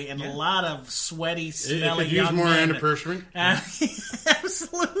 absolutely. And a lot of sweaty, smelly young men. It could use more anniversary.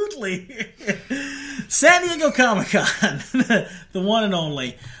 Absolutely. San Diego Comic-Con. The one and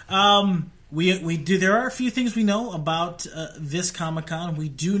only. We do. There are a few things we know about this Comic-Con. We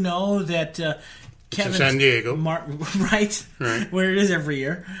do know that Kevin San Diego, right, where it is every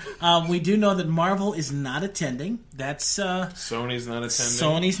year. We do know that Marvel is not attending. That's Sony's not attending.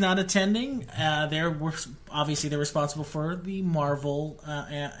 Sony's not attending. They're responsible for the Marvel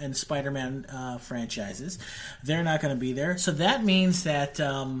and Spider-Man franchises. They're not going to be there. So that means that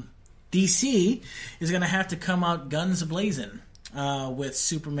DC is going to have to come out guns a-blazing. With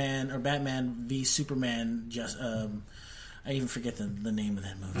Superman or Batman v Superman, I even forget the name of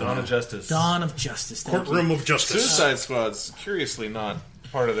that movie. Dawn of Justice. Dawn of Justice. Courtroom of Justice. Suicide Squad's curiously not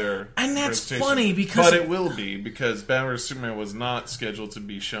part of their and that's funny because... But it will be, because Batman vs Superman was not scheduled to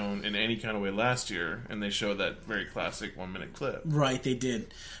be shown in any kind of way last year, and they showed that very classic 1-minute clip. Right, they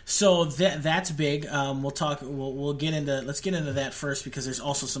did. So that's big. We'll get into... Let's get into that first, because there's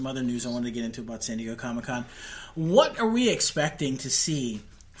also some other news I wanted to get into about San Diego Comic-Con. What are we expecting to see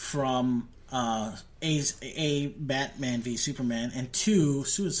from A, Batman v Superman, and 2,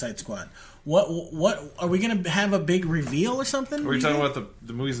 Suicide Squad? What are we going to have a big reveal or something? Are we talking about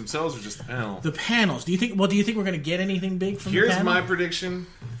the movies themselves or just the panel? The panels. Do you think we're going to get anything big from the panel? Here's my prediction.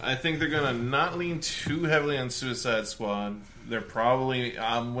 I think they're going to not lean too heavily on Suicide Squad. They're probably,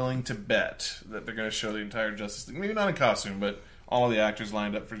 I'm willing to bet that they're going to show the entire Justice League. Maybe not in costume, but all the actors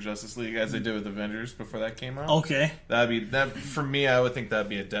lined up for Justice League, as they did with Avengers before that came out. Okay. That for me, I would think that'd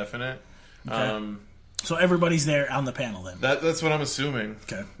be a definite. Okay. So everybody's there on the panel then? That's what I'm assuming.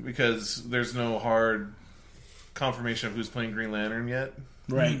 Okay. Because there's no hard confirmation of who's playing Green Lantern yet.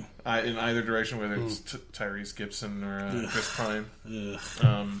 Right. In either direction, whether it's Tyrese Gibson or Chris Pine.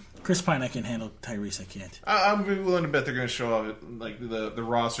 Chris Pine, I can handle. Tyrese, I can't. I'm willing to bet they're going to show off like the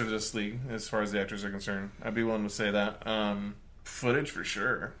roster of this league as far as the actors are concerned. I'd be willing to say that. Footage for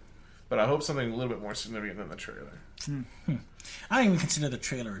sure. but I hope something a little bit more significant than the trailer. I don't even consider the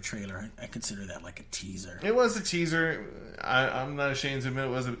trailer a trailer. I consider that like a teaser. It was a teaser. I'm not ashamed to admit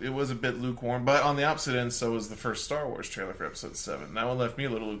it was a bit lukewarm, but on the opposite end, so was the first Star Wars trailer for Episode 7. That one left me a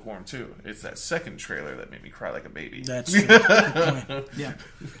little lukewarm too. It's that second trailer that made me cry like a baby. That's true. Good point. Yeah.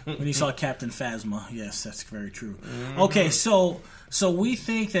 When you saw Captain Phasma, yes, that's very true. Okay, so we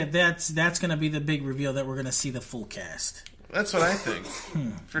think that's going to be the big reveal, that we're going to see the full cast. That's what I think,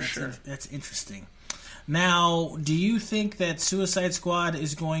 for sure. That's interesting. Now, do you think that Suicide Squad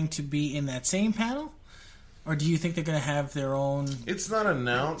is going to be in that same panel? Or do you think they're going to have their own... It's not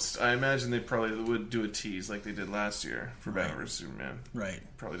announced. I imagine they probably would do a tease like they did last year for Batman vs. Superman. Right.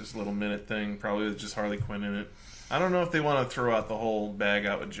 Probably just a little minute thing. Probably with just Harley Quinn in it. I don't know if they want to throw out the whole bag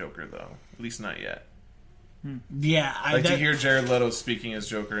out with Joker, though. At least not yet. Yeah. To hear Jared Leto speaking as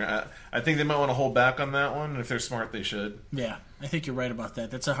Joker. I think they might want to hold back on that one. If they're smart, they should. Yeah, I think you're right about that.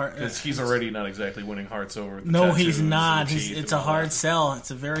 That's a hard... Because he's already not exactly winning hearts over. No, he's not. It's a hard sell.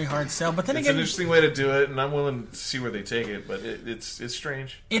 It's a very hard sell. But then it's again, an interesting way to do it, and I'm willing to see where they take it. But it's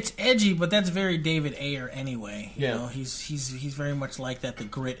strange. It's edgy, but that's very David Ayer anyway. You Yeah. know, he's very much like that, the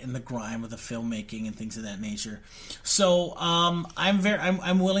grit and the grime of the filmmaking and things of that nature. So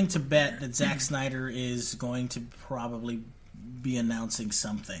I'm willing to bet that Zack Snyder is going to probably be announcing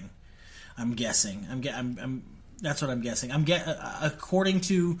something. I'm guessing. That's what I'm guessing. According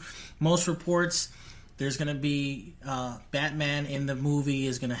to most reports, there's going to be Batman in the movie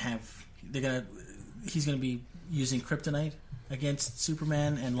is going to have he's going to be using kryptonite against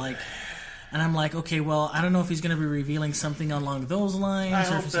Superman, and I'm like, okay, well, I don't know if he's going to be revealing something along those lines. I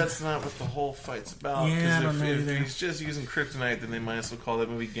hope that's not what the whole fight's about. Yeah, I don't know if either. he's just using kryptonite, then they might as well call that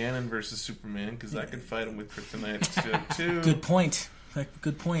movie Gannon versus Superman, because I could fight him with kryptonite too. Good point.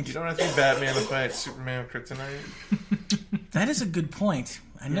 Good point. You don't have to be Batman to fight Superman with kryptonite. That is a good point.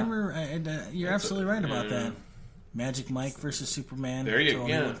 You're absolutely right about yeah. that. Magic Mike versus Superman. There you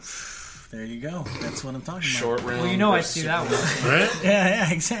go. There you go. That's what I'm talking about. Short round. Well, you know I see that one. Right? Yeah,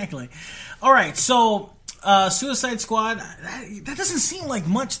 exactly. All right, so Suicide Squad, that doesn't seem like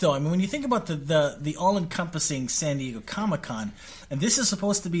much, though. I mean, when you think about the all-encompassing San Diego Comic-Con, and this is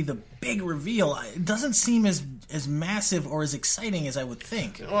supposed to be the big reveal, it doesn't seem as massive or as exciting as I would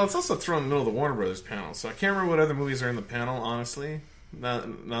think. Well, it's also thrown in the middle of the Warner Brothers panel, so I can't remember what other movies are in the panel, honestly, now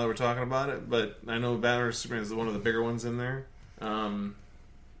that we're talking about it, but I know Batman vs. Superman is one of the bigger ones in there.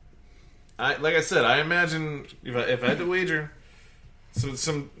 Like I said, I imagine, if I had to wager,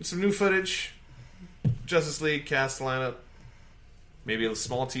 some new footage, Justice League cast lineup, maybe a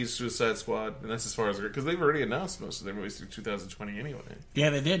small tease Suicide Squad, and that's as far as because they've already announced most of their movies through 2020 anyway. Yeah,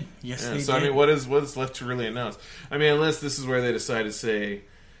 they did. Yes, they did. So I mean, what is left to really announce? I mean, unless this is where they decide to say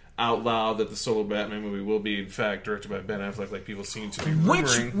out loud that the solo Batman movie will be in fact directed by Ben Affleck, like people seem to be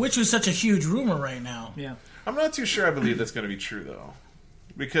rumoring. Which was such a huge rumor right now. Yeah. I'm not too sure I believe that's going to be true though,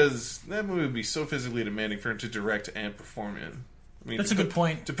 because that movie would be so physically demanding for him to direct and perform in. I mean, That's a good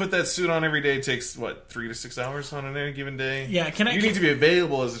point. To put that suit on every day takes, 3 to 6 hours on any given day? Yeah, you need to be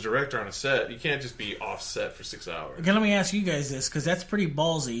available as a director on a set. You can't just be off set for 6 hours. Okay, let me ask you guys this, because that's pretty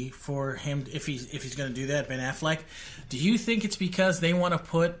ballsy for him if he's going to do that, Ben Affleck. Do you think it's because they want to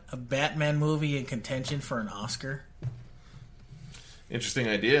put a Batman movie in contention for an Oscar? Interesting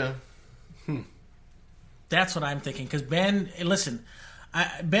idea. That's what I'm thinking, because Ben as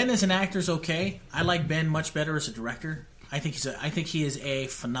an actor is okay. I like Ben much better as a director. I think he is a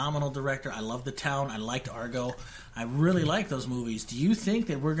phenomenal director. I love The Town. I liked Argo. I really like those movies. Do you think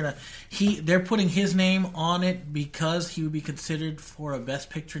that they're putting his name on it because he would be considered for a Best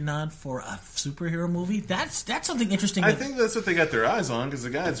Picture nod for a superhero movie? That's something interesting. I think that's what they got their eyes on, because the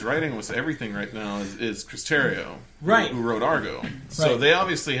guy that's writing almost everything right now is Chris Terrio, right? Who wrote Argo. So they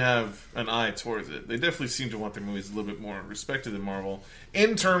obviously have an eye towards it. They definitely seem to want their movies a little bit more respected than Marvel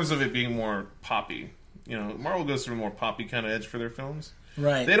in terms of it being more poppy. You know, Marvel goes through a more poppy kind of edge for their films.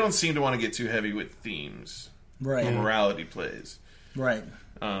 Right. They don't seem to want to get too heavy with themes. Right. Or morality plays. Right.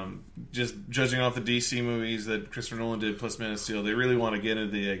 Just judging off the DC movies that Christopher Nolan did plus Man of Steel, they really want to get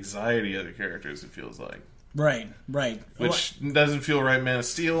into the anxiety of the characters, it feels like. Right. Which doesn't feel right Man of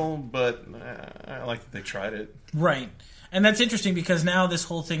Steel, but I like that they tried it. Right. And that's interesting because now this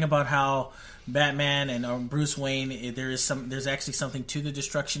whole thing about how Batman and Bruce Wayne, there's actually something to the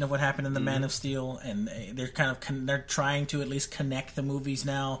destruction of what happened in the Man of Steel, and they're trying to at least connect the movies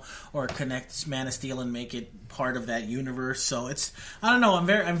now, or connect Man of Steel and make it part of that universe. So I don't know.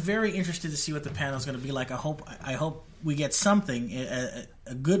 I'm very interested to see what the panel is going to be like. I hope we get something,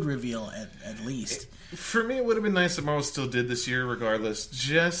 a good reveal at least. For me, it would have been nice if Marvel still did this year, regardless,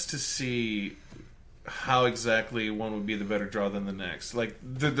 just to see how exactly one would be the better draw than the next. Like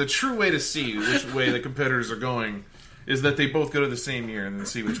the true way to see which way the competitors are going is that they both go to the same year and then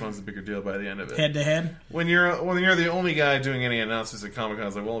see which one's the bigger deal by the end of it. Head to head. When you're the only guy doing any announcements at Comic-Con,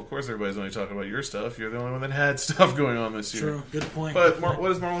 it's like, well, of course everybody's only talking about your stuff. You're the only one that had stuff going on this year. True. Good point. But what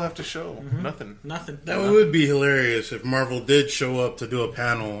does Marvel have to show? Nothing. That would be hilarious if Marvel did show up to do a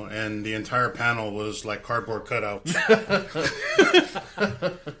panel and the entire panel was like cardboard cutouts.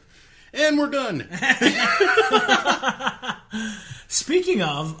 And we're done. Speaking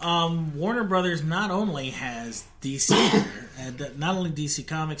of, Warner Brothers not only has DC here, not only DC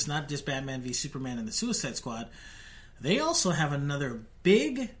Comics, not just Batman v Superman and the Suicide Squad, they also have another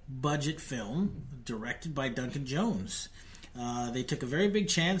big budget film directed by Duncan Jones. They took a very big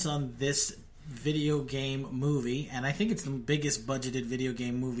chance on this video game movie, and I think it's the biggest budgeted video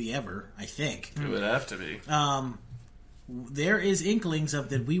game movie ever, I think. It would have to be. There is inklings of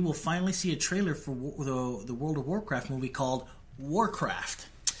that we will finally see a trailer for the World of Warcraft movie called Warcraft.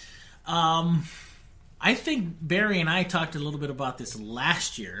 I think Barry and I talked a little bit about this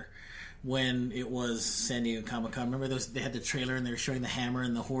last year when it was San Diego Comic-Con. Remember they had the trailer and they were showing the Hammer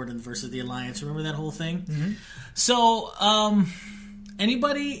and the Horde versus the Alliance. Remember that whole thing? Mm-hmm. So,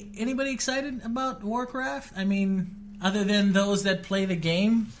 anybody excited about Warcraft? I mean, other than those that play the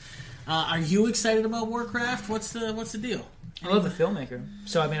game? Are you excited about Warcraft? What's the deal? I love the filmmaker,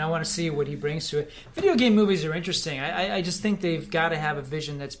 so I mean, I want to see what he brings to it. Video game movies are interesting. I just think they've got to have a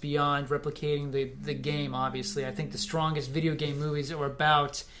vision that's beyond replicating the game. Obviously, I think the strongest video game movies are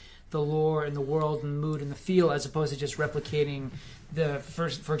about the lore and the world and the mood and the feel, as opposed to just replicating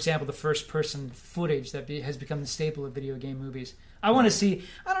for example, the first person footage that has become the staple of video game movies. I want to see,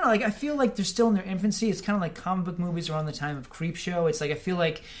 I don't know, like I feel like they're still in their infancy. It's kind of like comic book movies around the time of Creepshow. It's like I feel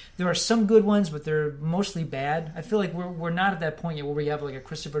like there are some good ones, but they're mostly bad. I feel like we're not at that point yet where we have like a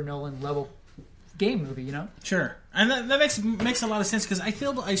Christopher Nolan level game movie, you know? Sure. And that makes a lot of sense because I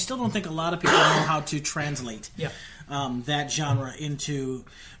still don't think a lot of people know how to translate that genre into,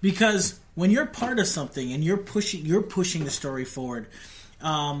 because when you're part of something and you're pushing the story forward,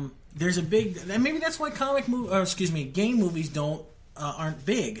 there's a big, and maybe that's why game movies aren't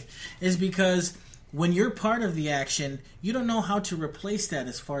big, is because when you're part of the action, you don't know how to replace that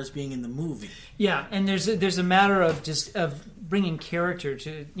as far as being in the movie. Yeah, and there's a matter of just of bringing character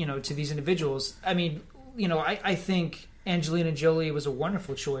to these individuals. I mean, I think Angelina Jolie was a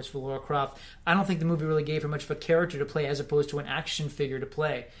wonderful choice for Lara Croft. I don't think the movie really gave her much of a character to play as opposed to an action figure to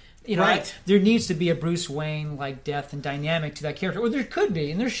play. Right. There needs to be a Bruce Wayne like depth and dynamic to that character, or there could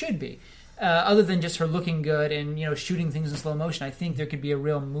be, and there should be. Other than just her looking good and shooting things in slow motion, I think there could be a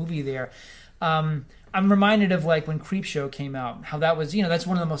real movie there. I'm reminded of like when Creepshow came out, how that was, that's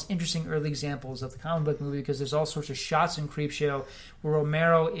one of the most interesting early examples of the comic book movie, because there's all sorts of shots in Creepshow where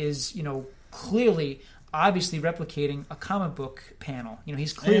Romero is, clearly, obviously replicating a comic book panel.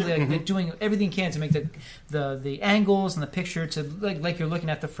 He's clearly doing everything he can to make the angles and the picture to like you're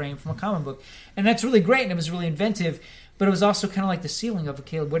looking at the frame from a comic book, and that's really great, and it was really inventive. But it was also kind of like the ceiling of,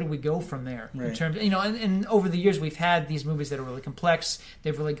 okay, where do we go from there? Right. In terms, and over the years we've had these movies that are really complex.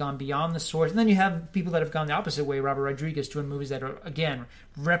 They've really gone beyond the source. And then you have people that have gone the opposite way. Robert Rodriguez doing movies that are, again,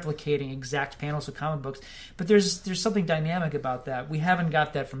 replicating exact panels of comic books. But there's something dynamic about that. We haven't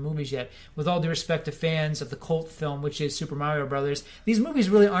got that from movies yet. With all due respect to fans of the cult film, which is Super Mario Brothers, these movies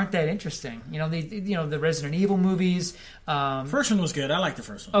really aren't that interesting. The Resident Evil movies. First one was good. I like the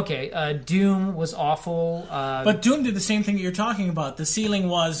first one. Okay, Doom was awful. But Doom did the same thing that you're talking about. The ceiling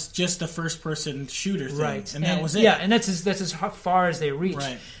was just a first-person shooter thing, right? And that was it. Yeah, and that's as far as they reach.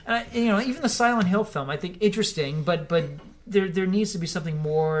 Right. Even the Silent Hill film, I think interesting, but there needs to be something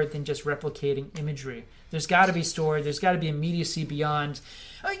more than just replicating imagery. There's got to be story. There's got to be immediacy beyond.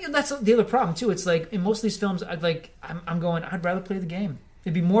 That's the other problem too. It's like in most of these films, I'd rather play the game.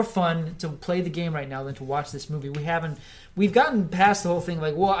 It'd be more fun to play the game right now than to watch this movie. We've gotten past the whole thing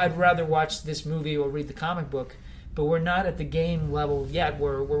like, well, I'd rather watch this movie or read the comic book, but we're not at the game level yet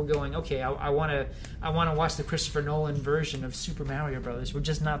where we're going, okay, I want to watch the Christopher Nolan version of Super Mario Brothers. We're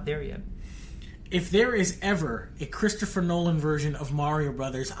just not there yet. If there is ever a Christopher Nolan version of Mario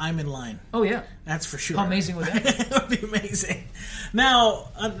Brothers, I'm in line. Oh yeah, that's for sure. How amazing was that? It would be amazing. Now,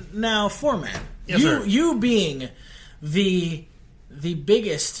 Phormat. Yes, sir. You being the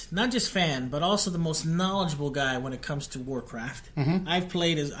biggest, not just fan, but also the most knowledgeable guy when it comes to Warcraft. Mm-hmm. I've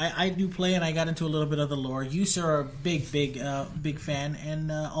played I do play, and I got into a little bit of the lore. You, sir, are a big fan and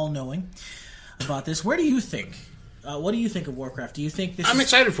all-knowing about this. Where do you think? What do you think of Warcraft? Do you think this? I'm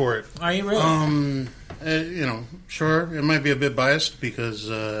excited for it. Are you really? Sure, it might be a bit biased because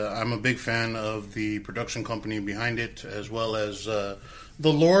I'm a big fan of the production company behind it, as well as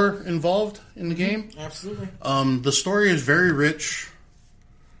the lore involved in the game. Absolutely. The story is very rich,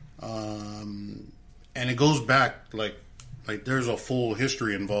 and it goes back like there's a full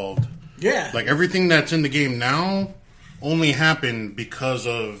history involved. Yeah. Like everything that's in the game now only happened because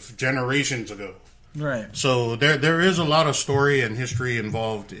of generations ago. Right. So there is a lot of story and history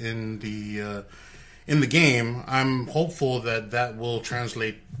involved in the game. I'm hopeful that will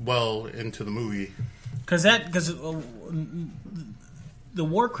translate well into the movie. Because the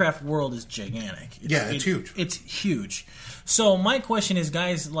Warcraft world is gigantic. It's huge. It's huge. So my question is,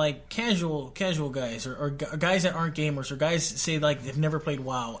 guys like casual guys or guys that aren't gamers or guys say like they've never played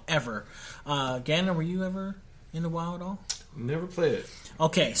WoW ever. Gannon, were you ever into WoW at all? Never played it.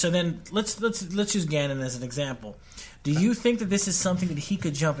 Okay, so then let's use Gannon as an example. Do you think that this is something that he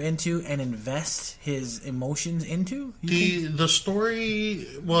could jump into and invest his emotions into? The story,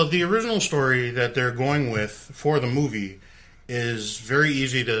 well, the original story that they're going with for the movie is very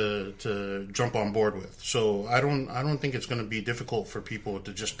easy to jump on board with. So I don't think it's going to be difficult for people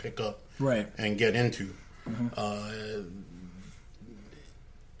to just pick up and get into. Mm-hmm.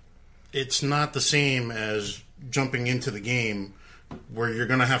 It's not the same as jumping into the game where you're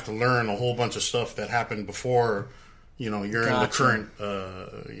going to have to learn a whole bunch of stuff that happened before, you're in the current,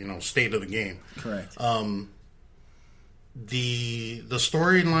 state of the game. Correct. The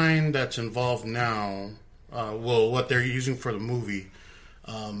storyline that's involved now, what they're using for the movie,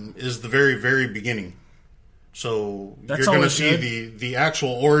 is the very, very beginning. So you're going to see the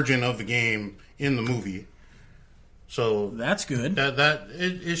actual origin of the game in the movie. So that's good.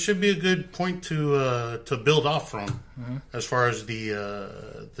 It should be a good point to build off from, as far as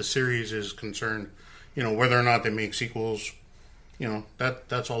the series is concerned. Whether or not they make sequels,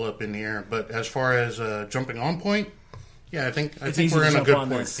 that's all up in the air. But as far as jumping on point, yeah, I think we're in a good point.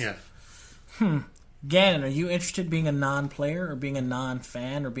 This. Yeah. Gannon, are you interested in being a non-player or being a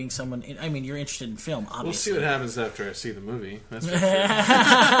non-fan or being someone... I mean, you're interested in film, obviously. We'll see what happens after I see the movie. That's for sure.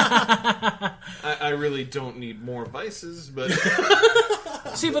 I really don't need more vices, but...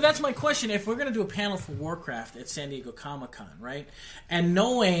 See, but that's my question. If we're going to do a panel for Warcraft at San Diego Comic-Con, right? And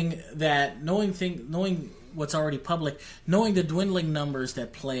knowing what's already public, knowing the dwindling numbers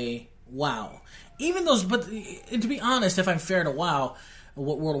that play WoW, even those... But to be honest, if I'm fair to WoW...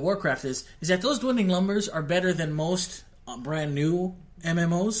 what World of Warcraft is that those dwindling numbers are better than most brand new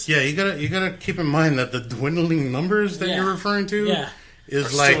MMOs. Yeah, you gotta keep in mind that the dwindling numbers that you're referring to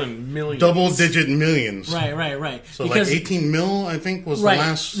is like double-digit millions. Right. So because, like 18 mil, I think, was the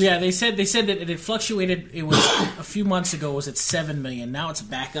last... Yeah, they said that it had fluctuated. It was a few months ago. It was at 7 million. Now it's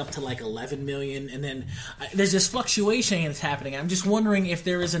back up to like 11 million. And then there's this fluctuation that's happening. I'm just wondering if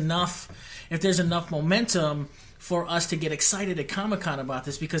there's enough momentum for us to get excited at Comic-Con about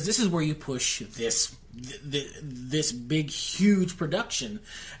this, because this is where you push this big, huge production.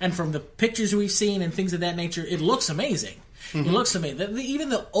 And from the pictures we've seen and things of that nature, it looks amazing. Mm-hmm. It looks amazing. Even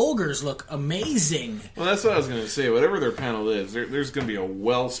the ogres look amazing. Well, that's what I was going to say. Whatever their panel is, there's going to be a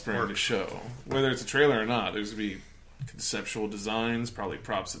wellspring to show. Whether it's a trailer or not, there's going to be conceptual designs, probably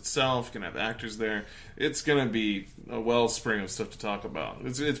props itself, going to have actors there. It's going to be a wellspring of stuff to talk about.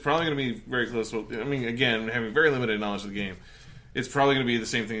 It's probably going to be very close to... I mean, again, having very limited knowledge of the game, it's probably going to be the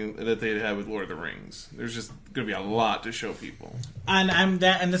same thing that they had with Lord of the Rings. There's just going to be a lot to show people. And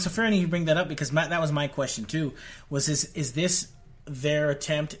that's a fair enough you bring that up, because that was my question too. Is this their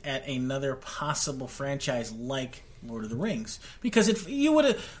attempt at another possible franchise like Lord of the Rings? Because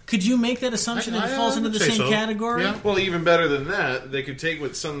could you make that assumption that it falls into the same category? Yeah. Well, even better than that, they could take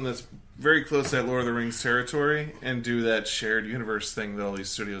something that's very close to that Lord of the Rings territory and do that shared universe thing that all these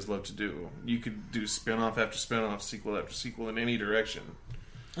studios love to do. You could do spin-off after spin-off, sequel after sequel in any direction.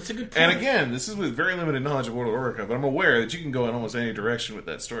 That's a good point. And again, this is with very limited knowledge of World of Warcraft, but I'm aware that you can go in almost any direction with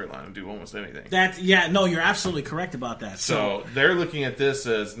that storyline and do almost anything. You're absolutely correct about that. So they're looking at this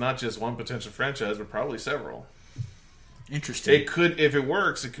as not just one potential franchise, but probably several. Interesting. It could, if it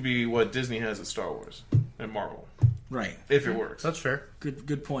works, it could be what Disney has at Star Wars and Marvel. Right. If it works. That's fair.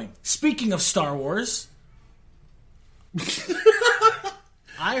 Good point. Speaking of Star Wars,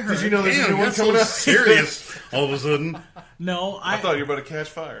 I heard... Did you know there's a new one coming so out? Serious all of a sudden. No, I thought you were about to catch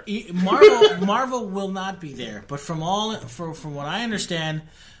fire. Marvel will not be there, but from what I understand,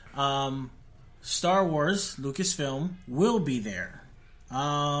 Star Wars, Lucasfilm, will be there.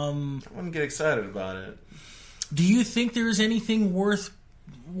 I wouldn't get excited about it. Do you think there is anything worth?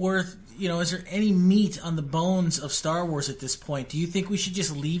 Is there any meat on the bones of Star Wars at this point? Do you think we should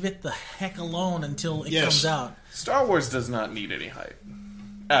just leave it the heck alone until it comes out? Star Wars does not need any hype.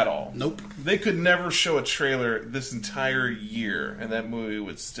 at all. Nope. They could never show a trailer this entire year, and that movie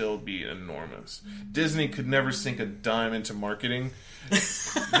would still be enormous. Disney could never sink a dime into marketing.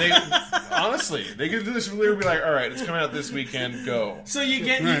 Honestly, they could do this and literally be like, all right, it's coming out this weekend, go. So you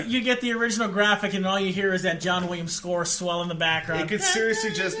get you get the original graphic, and all you hear is that John Williams score swell in the background. It could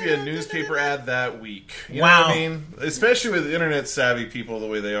seriously just be a newspaper ad that week. You know Wow. what I mean? Especially with internet savvy people the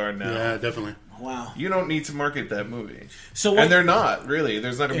way they are now. Yeah, definitely. Wow. You don't need to market that movie. So what, And they're not, really.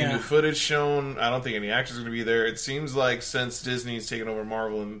 There's not going to be Yeah. new footage shown. I don't think any actors are going to be there. It seems like since Disney's taken over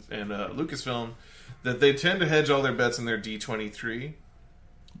Marvel and Lucasfilm, that they tend to hedge all their bets in their D23.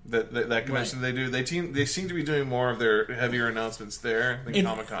 That convention they do. They seem to be doing more of their heavier announcements there than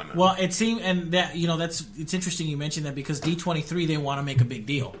Comic-Con now. Well, it seemed, and that it's interesting you mentioned that because D23 they want to make a big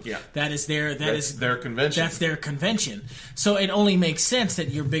deal. Yeah, that's their convention. That's their convention. So it only makes sense that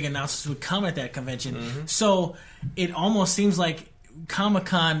your big announcements would come at that convention. Mm-hmm. So it almost seems like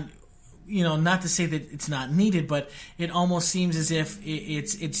Comic-Con. Not to say that it's not needed, but it almost seems as if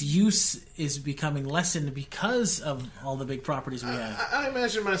its use is becoming lessened because of all the big properties we have. I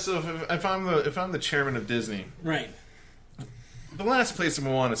imagine myself if I'm the chairman of Disney, right? The last place I'm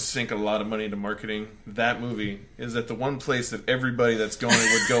going to want to sink a lot of money into marketing that movie is at the one place that everybody that's going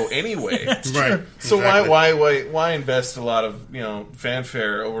would go anyway. Right. So Exactly. why invest a lot of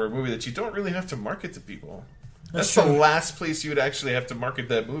fanfare over a movie that you don't really have to market to people? That's the last place you would actually have to market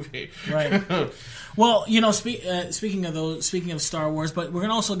that movie. Right. Well, speaking of Star Wars, but we're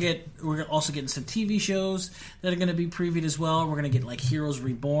also getting some TV shows that are going to be previewed as well. We're going to get like Heroes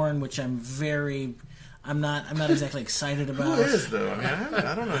Reborn, which I'm not exactly excited about. Who is though? I mean,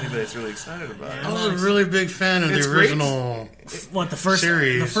 I don't know anybody that's really excited about it. I was a really big fan of the original. The first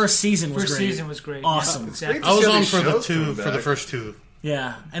series. The first season was First great. season was great. Awesome. Yeah, exactly. I was on for the first two.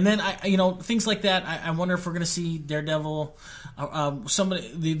 Yeah, and then things like that. I wonder if we're going to see Daredevil.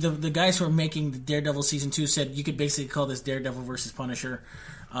 Somebody, the guys who are making Daredevil season 2 said you could basically call this Daredevil versus Punisher.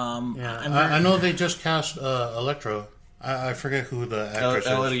 I know they just cast Electro. I forget who the actress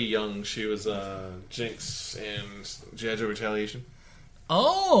is. Elodie Young. She was Jinx in G.I. Joe Retaliation.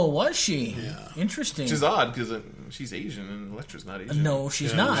 Oh, was she? Yeah. Interesting. Which is odd because she's Asian and Elektra's not Asian. No,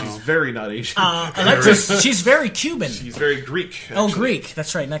 she's not. She's very not Asian. She's very Cuban. She's very Greek. Actually. Oh, Greek.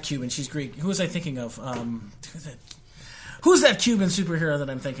 That's right, not Cuban. She's Greek. Who was I thinking of? Who's that Cuban superhero that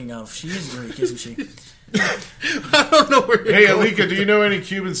I'm thinking of? She is Greek, isn't she? I don't know where you're going. Alika, do you know any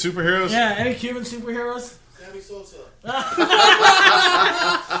Cuban superheroes? Yeah, any Cuban superheroes? Sammy Sosa.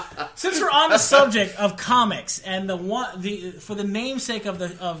 Since we're on the subject of comics and for the namesake of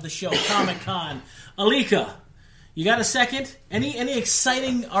the show, Comic-Con, Alika, you got a second? Any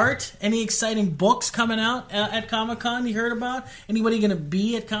exciting art? Any exciting books coming out at Comic-Con you heard about? Anybody going to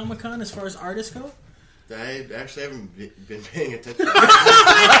be at Comic-Con as far as artists go? I actually haven't been paying attention. I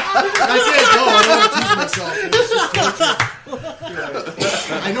can't go. I don't want to tease myself. It's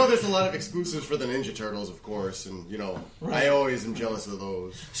just I know there's a lot of exclusives for the Ninja Turtles, of course, and I always am jealous of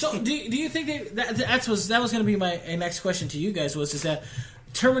those. So, do you think that was going to be my next question to you guys? Is that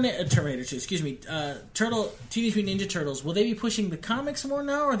Terminator 2? Excuse me, Teenage Mutant Ninja Turtles. Will they be pushing the comics more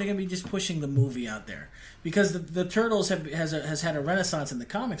now, or are they going to be just pushing the movie out there? Because the Turtles has had a renaissance in the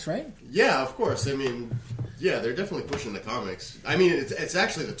comics, right? Yeah, of course. I mean, yeah, they're definitely pushing the comics. I mean, it's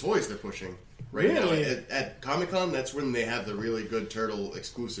actually the toys they're pushing right now. At Comic-Con, that's when they have the really good Turtle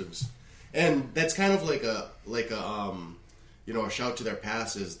exclusives. And that's kind of like a shout to their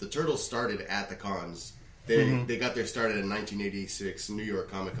passes. The Turtles started at the cons. They got their start in 1986. New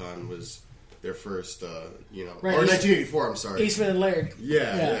York Comic-Con was their first, Right, or 1984, I'm sorry. Eastman and Laird.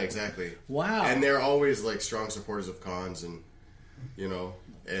 Yeah, exactly. Wow. And they're always like strong supporters of cons and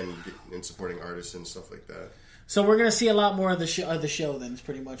supporting artists and stuff like that. So we're going to see a lot more of the show then, is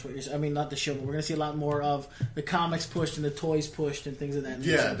pretty much what you're saying. I mean, not the show, but we're going to see a lot more of the comics pushed and the toys pushed and things of that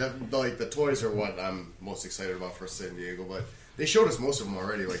nature. Yeah, like the toys are what I'm most excited about for San Diego, but they showed us most of them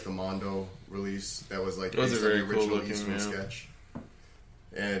already, like the Mondo release. That was like those are very cool looking, Eastman sketch.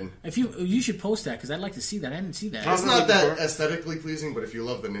 And if you should post that because I'd like to see that. I didn't see that. It's not that aesthetically pleasing, but if you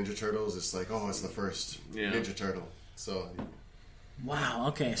love the Ninja Turtles, it's like, oh, it's the first Ninja Turtle. So, wow.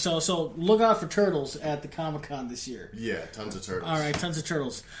 Okay. So look out for turtles at the Comic-Con this year. Yeah, tons of turtles. All right, tons of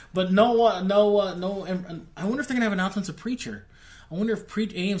turtles, but no. I wonder if they're gonna have announcements of Preacher. I wonder if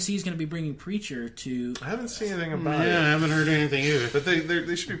AMC is going to be bringing Preacher to. I haven't seen anything about it. Yeah, I haven't heard anything either. But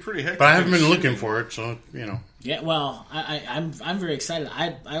they should be pretty hectic. But I haven't been looking for it, so Yeah, well, I'm very excited.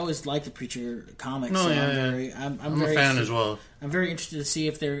 I always liked the Preacher comics. No, so yeah, I'm a fan as well. I'm very interested to see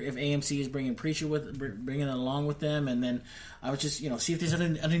if AMC is bringing Preacher bringing it along with them, and then I would just see if there's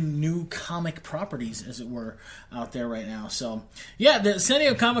any new comic properties, as it were, out there right now. So yeah, the San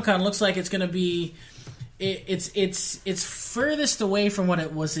Diego Comic-Con looks like it's going to be. It's furthest away from what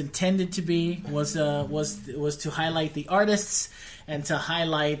it was intended to be. Was to highlight the artists and to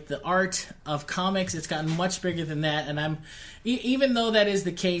highlight the art of comics. It's gotten much bigger than that, and even though that is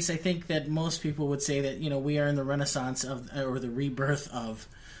the case, I think that most people would say that we are in the renaissance or the rebirth of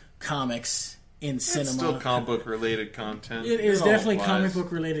comics in cinema. It's still comic book related content. It is definitely comic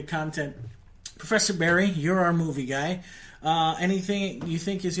book related content. Professor Barry, you're our movie guy. Anything you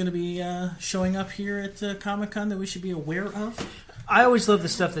think is going to be showing up here at Comic-Con that we should be aware of? I always love the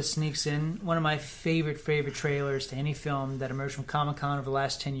stuff that sneaks in. One of my favorite trailers to any film that emerged from Comic-Con over the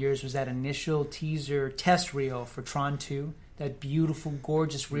last 10 years was that initial teaser test reel for Tron 2. That beautiful,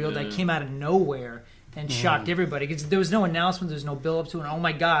 gorgeous reel that came out of nowhere and shocked everybody. Because there was no announcement, there was no build-up to it. And oh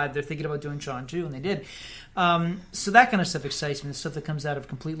my God, they're thinking about doing Tron 2, and they did. So that kind of stuff excites me, the stuff that comes out of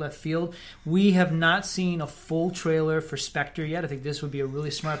complete left field. We have not seen a full trailer for Spectre yet. I think this would be a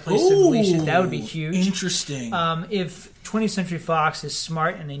really smart place to release it. That would be huge. Interesting. If 20th Century Fox is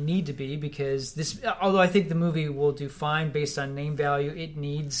smart, and they need to be, because this, although I think the movie will do fine based on name value, it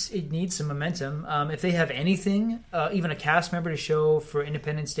needs some momentum. If they have anything, even a cast member to show for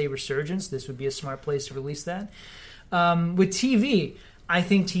Independence Day Resurgence, this would be a smart place to release that. With TV, I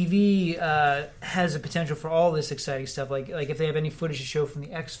think TV has a potential for all this exciting stuff. Like if they have any footage to show from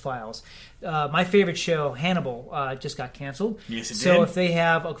the X-Files. My favorite show, Hannibal, just got canceled. Yes, it did. So if they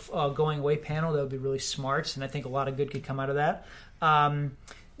have a going away panel, that would be really smart, and I think a lot of good could come out of that.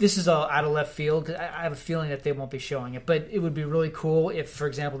 This is all out of left field. I have a feeling that they won't be showing it, but it would be really cool if, for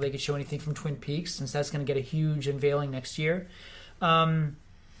example, they could show anything from Twin Peaks, since that's going to get a huge unveiling next year.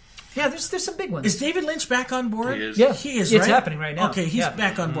 Yeah, there's some big ones. Is David Lynch back on board? He is. Yeah, he is. It's right? happening right now. Okay, he's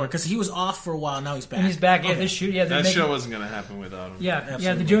back on board because he was off for a while. Now he's back. And he's back. Yeah, Okay. That show wasn't going to happen without him. Yeah,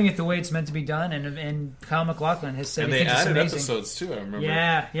 they're doing it the way it's meant to be done, and Kyle MacLachlan has said And he they thinks it's added amazing. episodes too. I remember.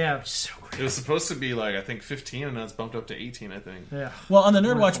 Yeah, which is so great. It was supposed to be I think 15, and now it's bumped up to 18. I think. Yeah. Well, on the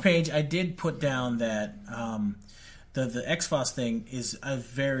NERDWatch page, I did put down that the X-Files thing is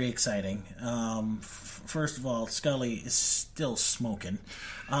very exciting. First of all, Scully is still smoking.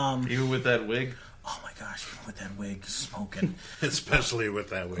 Even with that wig. Oh my gosh, even with that wig, smoking. Especially with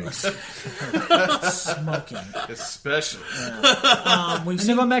that wig. Smoking. Especially. We've And seen,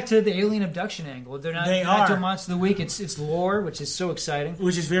 then going back to the alien abduction angle, they're not doing are. Monster of the Week. It's lore, which is so exciting.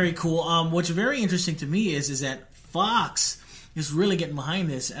 which is very cool. What's very interesting to me is that Fox is really getting behind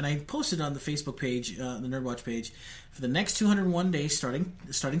this, and I posted on the Facebook page, the NERDWatch page, for the next 201 days,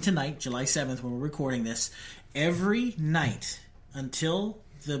 starting tonight, July 7th, when we're recording this, every night until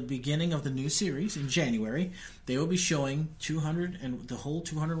the beginning of the new series in January, they will be showing the whole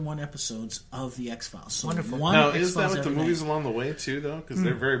 201 episodes of the X-Files. So Wonderful. Now, is that X-Files with the every movies night. along the way too, though? Because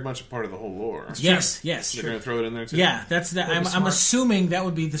they're very much a part of the whole lore. Yes. They're going to throw it in there too. Yeah, that's that. I'm smart. assuming that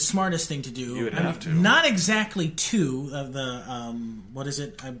would be the smartest thing to do. You would I have to. Not exactly two of the what is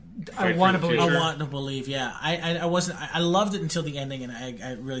it? I want to believe. I want to believe. Yeah, I wasn't. I loved it until the ending, and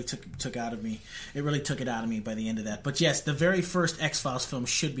I really took out of me. It really took it out of me by the end of that. But yes, the very first X-Files film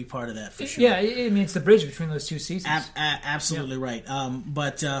should be part of that for sure. Yeah, I mean, it's the bridge between those two seasons. Absolutely right.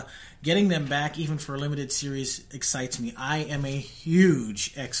 But getting them back, even for a limited series, excites me. I am a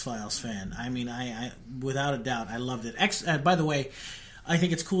huge X-Files fan. I mean, I without a doubt, I loved it. By the way, I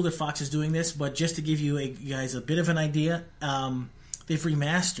think it's cool that Fox is doing this, but just to give you guys a bit of an idea, they've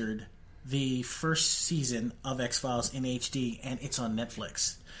remastered the first season of X-Files in HD, and it's on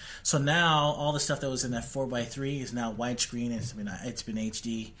Netflix. So now all the stuff that was in that 4:3 is now widescreen, and it's been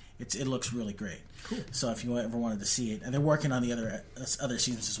HD. It looks really great. Cool. So if you ever wanted to see it, and they're working on the other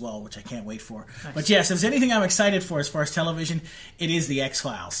seasons as well, which I can't wait for. Nice. But yes, if there's anything I'm excited for as far as television, it is the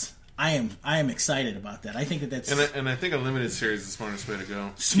X-Files. I am excited about that. I think that's and I think a limited series is the smartest way to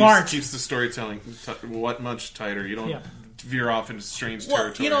go. Smart keeps the storytelling much tighter. You don't veer off into strange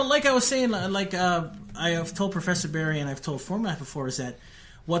territory. You know, like I was saying, I have told Professor Barry and I've told Phormat before, is that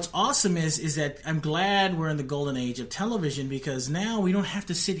what's awesome is that I'm glad we're in the golden age of television, because now we don't have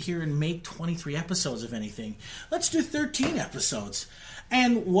to sit here and make 23 episodes of anything. Let's do 13 episodes.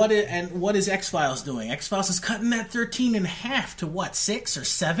 And what is X-Files doing? X-Files is cutting that 13 in half to what, 6 or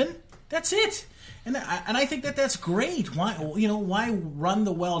 7? That's it. And I think that's great. Why run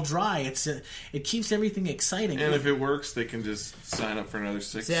the well dry? It keeps everything exciting. And if it works, they can just sign up for another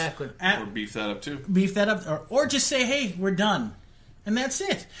 6. Exactly. Or beef that up too. Beef that up, or just say, hey, we're done. And that's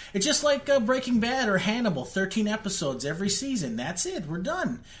it. It's just like Breaking Bad or Hannibal, 13 episodes every season. That's it. We're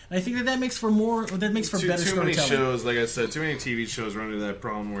done. And I think that makes for more. That makes for better storytelling. Too many shows, like I said, too many TV shows run into that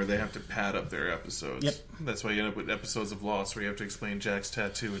problem where they have to pad up their episodes. Yep. That's why you end up with episodes of Lost where you have to explain Jack's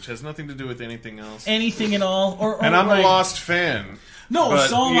tattoo, which has nothing to do with anything else. Anything at all. And I'm a Lost fan. No, but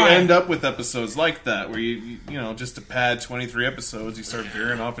so am you I. end up with episodes like that where you just to pad 23 episodes, you start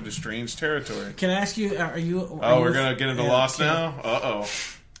veering off into strange territory. Can I ask you? Are you? We're gonna get into Lost now.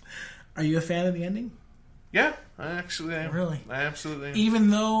 Are you a fan of the ending? Yeah, I actually am. Really? I absolutely am. Even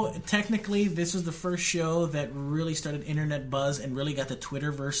though, technically, this was the first show that really started internet buzz and really got the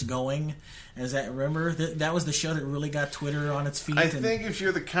Twitterverse going. Remember? That was the show that really got Twitter on its feet. I think if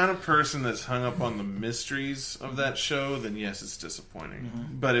you're the kind of person that's hung up on the mysteries of that show, then yes, it's disappointing.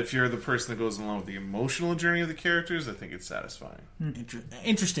 Mm-hmm. But if you're the person that goes along with the emotional journey of the characters, I think it's satisfying.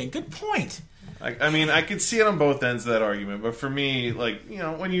 Interesting. Good point. I could see it on both ends of that argument, but for me,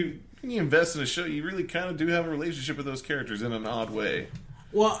 when you invest in a show, you really kind of do have a relationship with those characters in an odd way.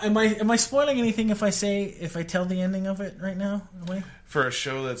 Well, am I spoiling anything if I tell the ending of it right now? For a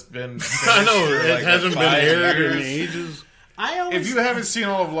show that's been I know it hasn't been aired in ages. If you haven't seen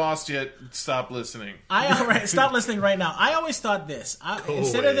all of Lost yet, stop listening. Stop listening right now. I always thought this.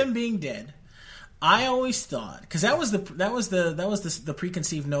 Instead of them being dead, I always thought, because that was the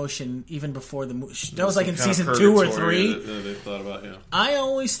preconceived notion even before the movie. That was like in season 2 or 3. That they thought about, yeah. I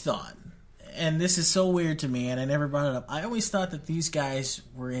always thought, and this is so weird to me, and I never brought it up. I always thought that these guys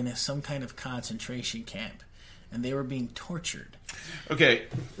were in some kind of concentration camp, and they were being tortured. Okay,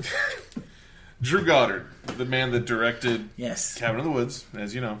 Drew Goddard, the man that directed Cabin in the Woods,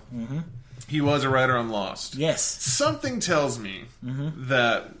 as you know. Mm-hmm. He was a writer on Lost. Yes. Something tells me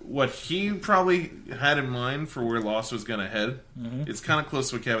that what he probably had in mind for where Lost was going to head is kind of close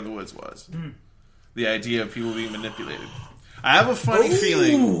to what Cabin in the Woods was. Mm. The idea of people being manipulated. I have a funny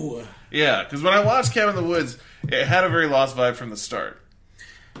feeling. Yeah, because when I watched Cabin in the Woods, it had a very Lost vibe from the start.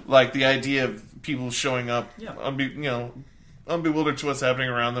 Like the idea of people showing up, unbewildered to what's happening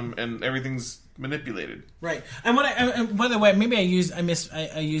around them, and everything's manipulated. Right. And by the way, maybe I used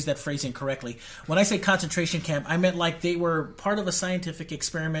that phrase incorrectly. When I say concentration camp, I meant like they were part of a scientific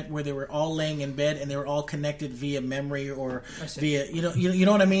experiment where they were all laying in bed and they were all connected via memory or via you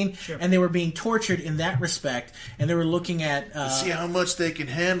know what I mean? Sure. And they were being tortured in that respect, and they were looking at see how much they can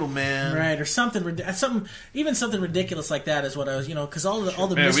handle, man. Right, or something ridiculous like that is what I was, because all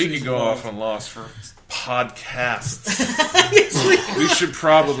the man, mysteries we could go involved. off on Lost for podcasts. We should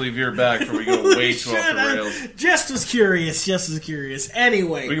probably veer back before we go way too off the rails. Just was curious.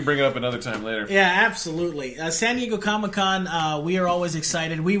 Anyway. We can bring it up another time later. Yeah, absolutely. San Diego Comic-Con, we are always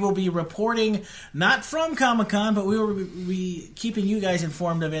excited. We will be reporting, not from Comic-Con, but we will be keeping you guys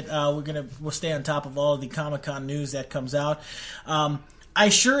informed of it. We'll stay on top of all of the Comic-Con news that comes out. I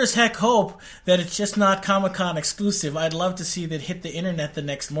sure as heck hope that it's just not Comic-Con exclusive. I'd love to see that hit the internet the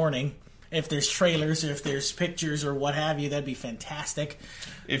next morning. If there's trailers or if there's pictures or what have you, that'd be fantastic.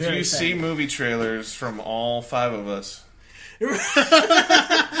 If you see movie trailers from all 5 of us,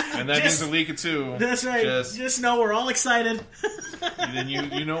 and that means a leak of 2. That's right. Just know we're all excited. Then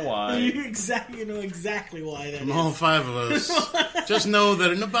you know why. You know exactly why that from is. All 5 of us. Just know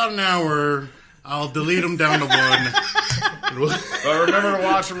that in about an hour, I'll delete them down to 1. But remember to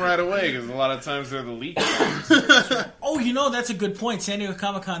watch them right away, because a lot of times they're the leak ones. Oh, that's a good point. San Diego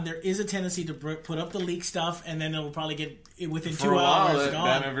Comic-Con, there is a tendency to put up the leak stuff, and then it'll probably get within 2 hours that gone.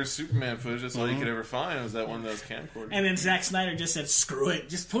 Batman vs Superman footage, that's all you could ever find was that one of those camcorders. And then Zack Snyder just said, "Screw it,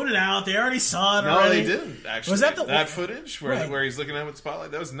 just put it out." They already saw it. No, already. they didn't. Actually, was that footage where he's looking at it with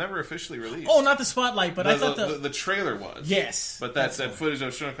Spotlight, that was never officially released. Oh, not the Spotlight, but I thought the trailer was. Yes, but that footage that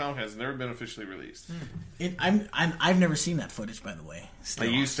was shown on Comic-Con has never been officially released. I've never seen that footage, by the way. I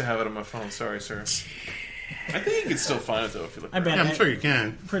used to have it on my phone. Sorry, sir. I think you can still find it though if you look. I'm sure you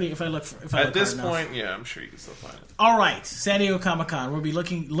can. At this point, yeah, I'm sure you can still find it. All right, San Diego Comic-Con. We'll be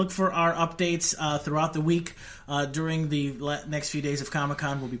look for our updates throughout the week during the next few days of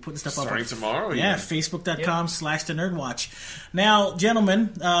Comic-Con. We'll be putting stuff up starting tomorrow. Yeah, Facebook.com/NERDWatch. Now,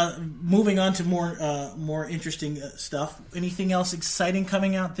 gentlemen, moving on to more interesting stuff. Anything else exciting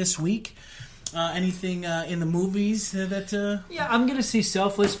coming out this week? Anything in the movies that... Yeah, I'm going to see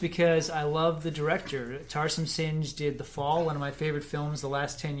Selfless because I love the director. Tarsem Singh did The Fall, one of my favorite films the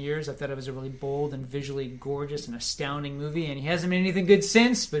last 10 years. I thought it was a really bold and visually gorgeous and astounding movie, and he hasn't made anything good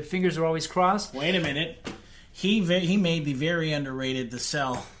since, but fingers are always crossed. Wait a minute. He made the very underrated The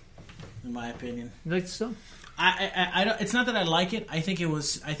Cell. in my opinion. You like so? I don't, it's not that I like it. I think it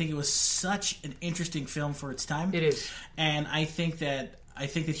was such an interesting film for its time. It is, and I think that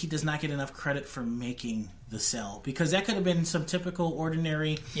he does not get enough credit for making The Cell, because that could have been some typical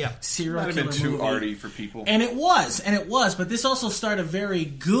ordinary serial killer movie. Too arty for people, and it was. But this also starred a very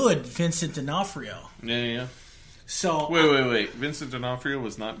good Vincent D'Onofrio. Yeah. So wait. Vincent D'Onofrio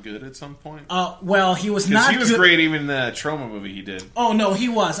was not good at some point. Well, he was not. He was good. great even in the Trauma movie he did. Oh no, he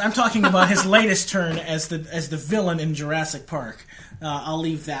was. I'm talking about his latest turn as the villain in Jurassic Park. I'll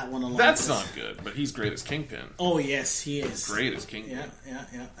leave that one alone. That's not good, but he's great as Kingpin. Oh yes, he is great as Kingpin.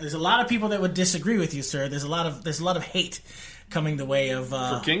 Yeah. There's a lot of people that would disagree with you, sir. There's a lot of hate coming the way of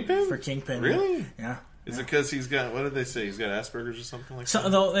for Kingpin. For Kingpin, really? Yeah. Is it because he's got? What did they say? He's got Asperger's or something like that. So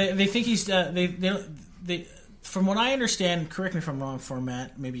though they think he's they. From what I understand, correct me if I'm wrong,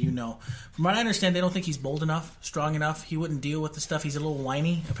 Phormat, maybe you know. From what I understand, they don't think he's bold enough, strong enough. He wouldn't deal with the stuff. He's a little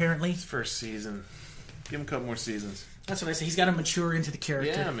whiny, apparently. His first season. Give him a couple more seasons. That's what I say. He's got to mature into the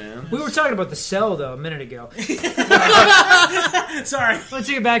character. Yeah, man. We were talking about The Cell, though, a minute ago. Sorry. Let's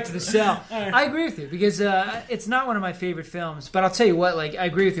take it back to The Cell. Right. I agree with you, because it's not one of my favorite films. But I'll tell you what, I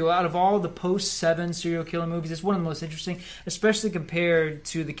agree with you. Out of all the post-7 serial killer movies, it's one of the most interesting, especially compared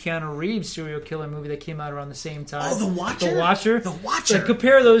to the Keanu Reeves serial killer movie that came out around the same time. Oh, The Watcher? The Watcher. The Watcher.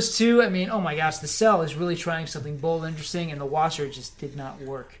 Compare those two. I mean, oh my gosh, The Cell is really trying something bold and interesting, and The Watcher just did not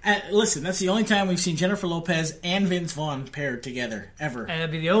work. Listen, that's the only time we've seen Jennifer Lopez and Vince Vaughn paired together, ever. And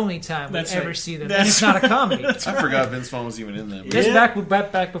it'd be the only time we ever see them. And it's right. not a comedy. I forgot Vince Vaughn was even in that movie. That's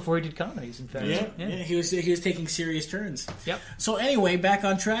back before he did comedies, in fact. Yeah. He was taking serious turns. Yep. So anyway, back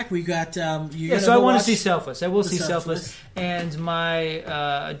on track. We got so I want to see Selfless. I will see Selfless. And my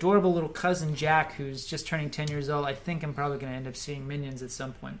adorable little cousin Jack, who's just turning 10 years old, I think I'm probably going to end up seeing Minions at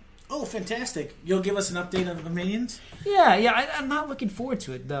some point. Oh, fantastic. You'll give us an update on the Minions? Yeah. I'm not looking forward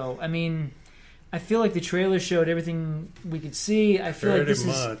to it, though. I mean, I feel like the trailer showed everything we could see. I feel like this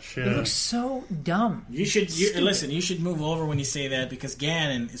it looks so dumb. You should move over when you say that, because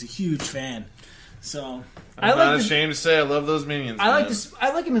Gannon is a huge fan. So I'm not ashamed to say I love those Minions. I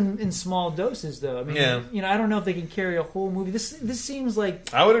like them in small doses, though. I mean, I don't know if they can carry a whole movie. This seems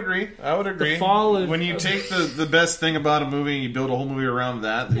like I would agree. The fall of, when you take the best thing about a movie and you build a whole movie around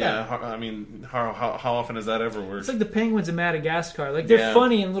that. Yeah. I mean, how often does that ever work? It's like the penguins in Madagascar. Like, they're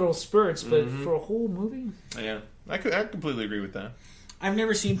funny in little spurts, but for a whole movie. Yeah, I completely agree with that. I've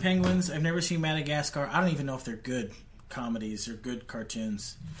never seen Penguins. I've never seen Madagascar. I don't even know if they're good comedies or good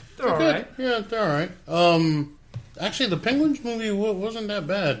cartoons. They're all right. Yeah, they're all right. Actually, the Penguins movie wasn't that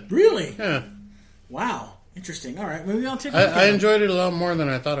bad. Really? Yeah. Wow. Interesting. All right. Maybe I'll take a look at I enjoyed it a lot more than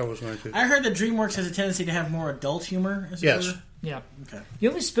I thought I was going to. I heard that DreamWorks has a tendency to have more adult humor. Yes. Yeah. Okay. The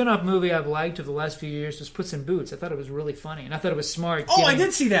only spin-off movie I've liked of the last few years was Puss in Boots. I thought it was really funny, and I thought it was smart. Oh, I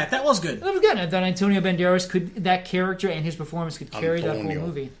did see that. That was good. That was good. I thought Antonio Banderas that character and his performance could carry that whole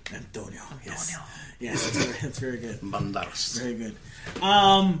movie. Antonio. Yes, that's very good. Banderas. Very good.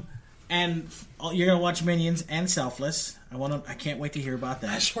 And you're gonna watch Minions and Selfless. I can't wait to hear about that.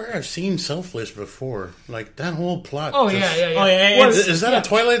 I swear I've seen Selfless before. Like, that whole plot. Oh, yeah. Oh, yeah. Is that a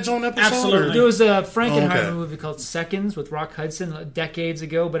Twilight Zone episode? Absolutely. There was a Frankenheimer movie called Seconds with Rock Hudson decades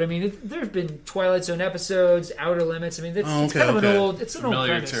ago, but I mean, there have been Twilight Zone episodes, Outer Limits. I mean, it's kind of an old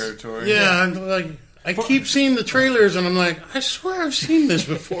familiar territory. Yeah, I keep seeing the trailers, and I'm like, I swear I've seen this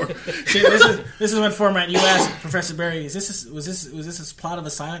before. See, this is what Phormat you asked Professor Barry. Was this a plot of a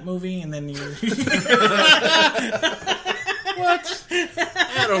silent movie? And then you. What?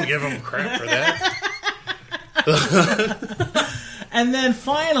 I don't give him crap for that. And then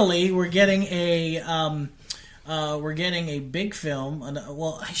finally, we're getting a big film.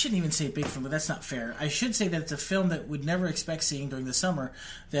 Well, I shouldn't even say big film, but that's not fair. I should say that it's a film that we'd never expect seeing during the summer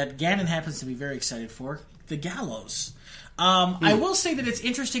that Gannon happens to be very excited for, The Gallows. I will say that it's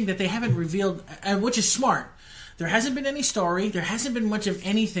interesting that they haven't revealed, which is smart. There hasn't been any story. There hasn't been much of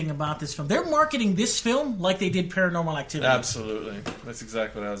anything about this film. They're marketing this film like they did Paranormal Activity. Absolutely. That's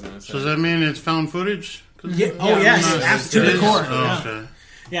exactly what I was going to say. So does that mean it's found footage? Yeah. Oh, yes. To the core. Okay.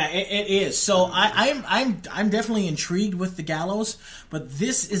 Yeah, it is. So I'm definitely intrigued with The Gallows, but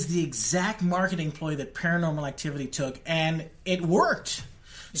this is the exact marketing ploy that Paranormal Activity took, and it worked.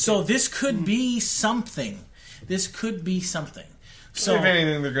 So this could be something. So if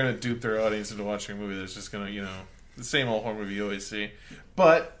anything, they're going to dupe their audience into watching a movie that's just going to, the same old horror movie you always see.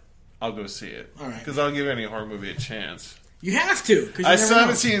 But I'll go see it. All right. Because I'll give any horror movie a chance. You have to. I still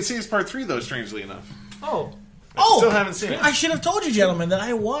haven't seen Insidious Part 3, though, strangely enough. I still haven't seen it. I should have told you, gentlemen, that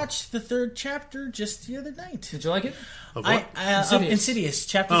I watched the third chapter just the other night. Did you like it? Of what? Insidious,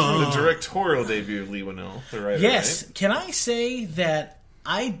 chapter 3. The directorial debut of Lee Winnell, the writer. Yes. Right? Can I say that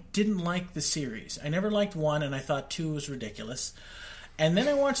I didn't like the series. I never liked 1, and I thought 2 was ridiculous. And then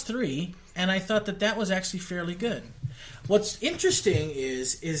I watched 3, and I thought that was actually fairly good. What's interesting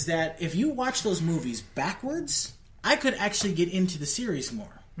is that if you watch those movies backwards, I could actually get into the series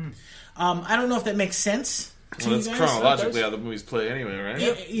more. I don't know if that makes sense to you guys. Well, that's chronologically how the movies play anyway,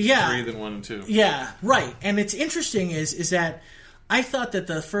 right? Yeah. 3, then 1 and 2. Yeah, right. And it's interesting is that I thought that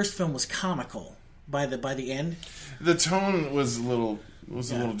the first film was comical by the end. The tone was a little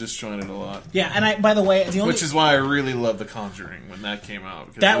disjointed a lot. Yeah, and by the way, which is why I really love The Conjuring when that came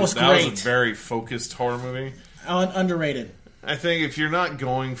out. That was great. That was a very focused horror movie. Underrated. I think if you're not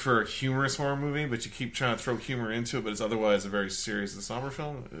going for a humorous horror movie, but you keep trying to throw humor into it, but it's otherwise a very serious and somber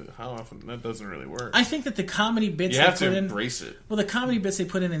film, how often that doesn't really work. I think that the comedy bits you have to embrace it. Well, the comedy bits they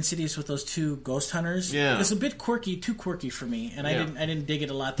put in Insidious with those 2 ghost hunters, it's a bit too quirky for me, and I didn't dig it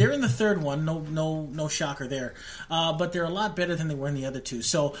a lot. They're in the third one, no shocker there, but they're a lot better than they were in the other 2.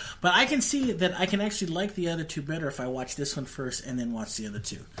 So, but I can see that I can actually like the other 2 better if I watch this one first and then watch the other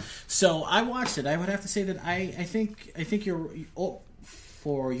 2. So I watched it. I would have to say that I think you're.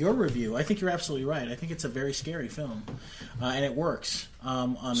 For your review, I think you're absolutely right. I think it's a very scary film, and it works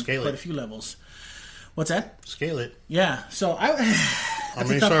on quite a few levels. What's that? Scale it. Yeah. So how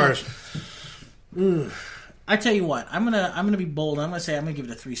many stars? I tell you what, I'm gonna be bold. I'm gonna say I'm gonna give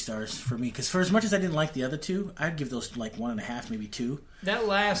it a 3 stars for me, because for as much as I didn't like the other 2, I'd give those like 1.5, maybe 2.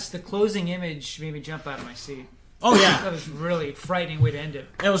 The closing image made me jump out of my seat. Oh yeah, that was really a frightening way to end it.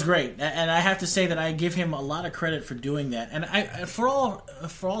 That was great, and I have to say that I give him a lot of credit for doing that. And for all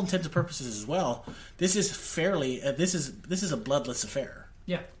intents and purposes as well, this is fairly this is a bloodless affair.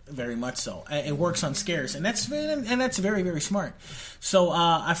 Yeah, very much so. It works on scares, and that's very, very smart. So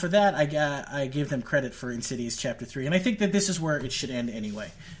for that, I give them credit for Insidious Chapter 3, and I think that this is where it should end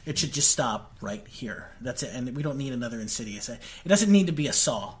anyway. It should just stop right here. That's it, and we don't need another Insidious. It doesn't need to be a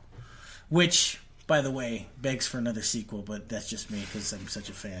Saw, which, by the way, begs for another sequel, but that's just me because I'm such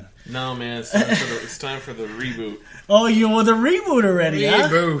a fan. No, man, it's time for the reboot. Oh, you want the reboot already,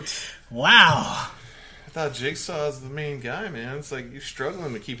 Reboot. Huh? Wow. I thought Jigsaw is the main guy, man. It's like you're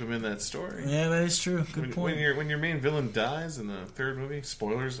struggling to keep him in that story. Yeah, that is true. Good point. When your main villain dies in the 3rd movie,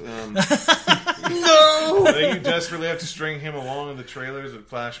 spoilers. No. You desperately have to string him along in the trailers with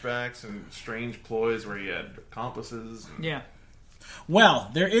flashbacks and strange ploys where he had accomplices. Yeah. Well,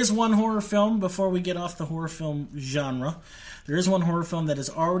 there is one horror film, before we get off the horror film genre, there is one horror film that is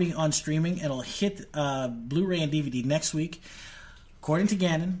already on streaming. It'll hit Blu-ray and DVD next week. According to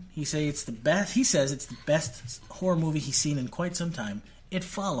Gannon, he says it's the best horror movie he's seen in quite some time. It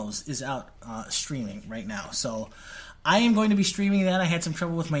Follows is out streaming right now. So I am going to be streaming that. I had some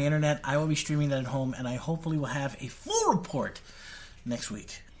trouble with my internet. I will be streaming that at home, and I hopefully will have a full report next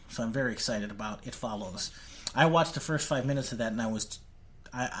week. So I'm very excited about It Follows. I watched the first 5 minutes of that, and I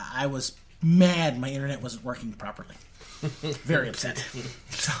was mad my internet wasn't working properly. Very upset.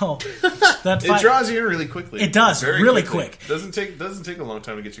 So it draws you in really quickly. It does, very really quickly. quick. Doesn't take a long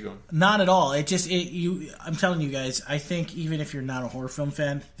time to get you going. Not at all. I'm telling you guys, I think even if you're not a horror film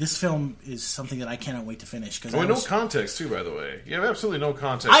fan, this film is something that I cannot wait to finish. No context too, by the way. You have absolutely no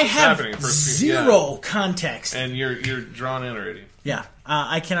context. I have happening zero context, and you're drawn in already. Yeah,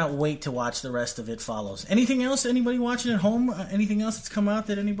 I cannot wait to watch the rest of It Follows. Anything else? Anybody watching at home? Anything else that's come out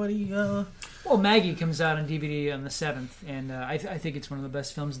that anybody? Well, Maggie comes out on DVD on the 7th, and I think it's one of the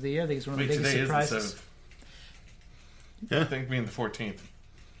best films of the year. I think it's one of the biggest surprises. Today is the 7th. Yeah, I think being the 14th.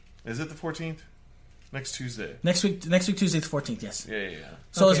 Is it the 14th? Next Tuesday. Next week Tuesday the 14th. Yes. Yeah.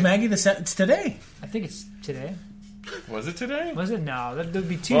 So is Maggie the 7th? It's today. I think it's today. Was it today? Was it? No, that would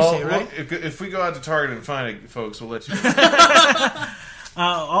be Tuesday, right? If we go out to Target and find it, folks, we'll let you know.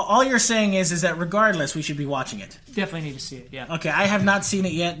 All you're saying is that regardless, we should be watching it. Definitely need to see it. Yeah. Okay, I have not seen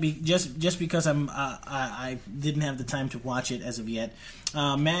it yet, just because I didn't have the time to watch it as of yet.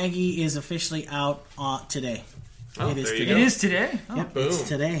 Maggie is officially out today. Oh, it is today. It is today. Oh. Yep, it's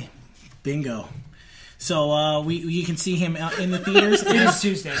today. Bingo. So you can see him out in the theaters. It is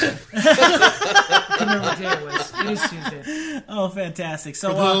Tuesday. I couldn't remember what day it was. It is Tuesday. Oh, fantastic! So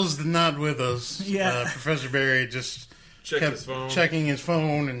for those not with us, yeah. Professor Barry just kept checking his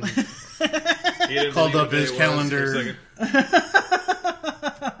phone and he called up his calendar.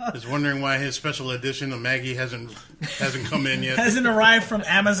 Is wondering why his special edition of Maggie hasn't come in yet. Hasn't arrived from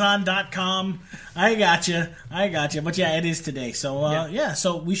Amazon.com. I gotcha. But yeah, it is today. So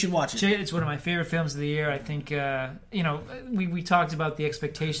so we should watch it. It's one of my favorite films of the year. I think we talked about the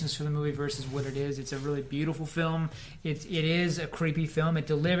expectations for the movie versus what it is. It's a really beautiful film. It is a creepy film. It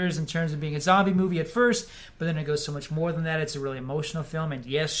delivers in terms of being a zombie movie at first, but then it goes so much more than that. It's a really emotional film, and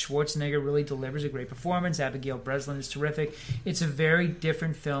yes, Schwarzenegger really delivers a great performance. Abigail Breslin is terrific. It's a very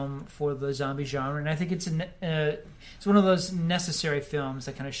different film for the zombie genre, and I think it's one of those necessary films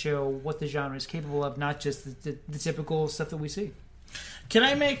that kind of show what the genre is capable of, not just the typical stuff that we see. Can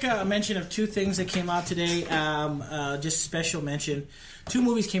I make a mention of two things that came out today? Just special mention. Two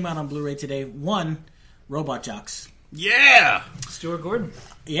movies came out on Blu-ray today. One, Robot Jocks. Yeah! Stuart Gordon.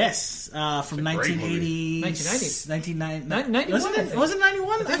 Yes, from 1980. 1990. Was it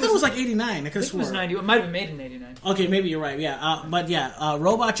 91? I thought it was like 89. I could have I think it sworn. was 90. It might have been made in 89. Okay, maybe you're right. Yeah,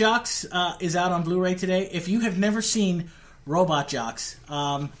 Robot Jocks is out on Blu-ray today. If you have never seen Robot Jocks,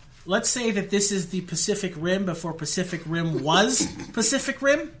 let's say that this is the Pacific Rim before Pacific Rim was Pacific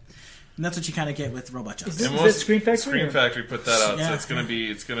Rim. And that's what you kind of get with Robot Jocks. Is this Screen Factory? Screen Factory put that out, Yeah. so it's gonna be.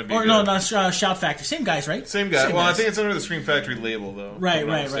 Or good. no, Shout Factory. Same guys, right? Same guy. Same Well, guys. I think it's under the Screen Factory label, though. Right. if I'm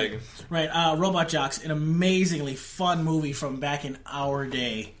not mistaken. Robot Jocks, an amazingly fun movie from back in our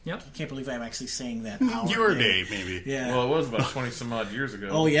day. Yep. I can't believe I'm actually saying that. Your day, maybe. Yeah. Well, it was about 20 some odd years ago.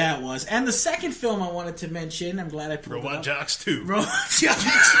 Oh yeah, it was. And the second film I wanted to mention, I'm glad I pulled it Robot up. Jocks 2. Robot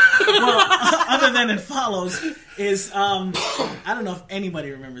Jocks. Well, other than It Follows, is I don't know if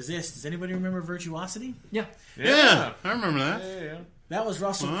anybody remembers this. Does anybody remember Virtuosity? Yeah. Yeah, I remember that. Yeah. That was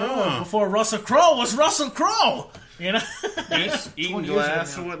Russell Crowe before Russell Crowe was Russell Crowe. You know. Eating 20 years ago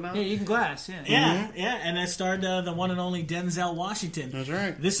glass now. and whatnot. Yeah, eating glass. Yeah. Yeah, and it starred the one and only Denzel Washington. That's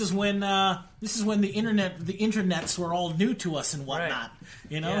right. This is when the internets were all new to us and whatnot. Right.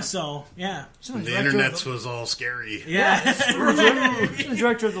 You know, Yeah. so yeah, The internets was all scary. yeah. The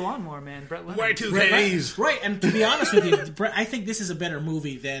director of The Lawnmower Man, Brett Leonard. Y2Ks. Right, and to be honest with you, Brett, I think this is a better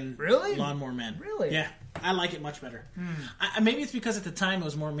movie than Really? Lawnmower Man. Really? Yeah, I like it much better. Maybe it's because at the time it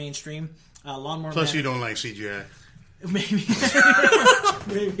was more mainstream. Lawnmower Plus, Man. you don't like CGI. Maybe.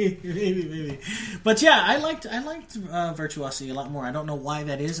 maybe. But yeah, I liked Virtuosity a lot more. I don't know why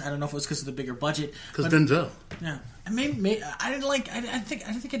that is. I don't know if it was because of the bigger budget. Because Denzel. Yeah, maybe I didn't like. I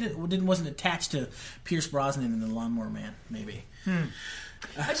think it wasn't attached to Pierce Brosnan in The Lawnmower Man. Maybe.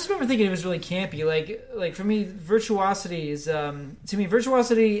 I just remember thinking it was really campy. Like for me, Virtuosity is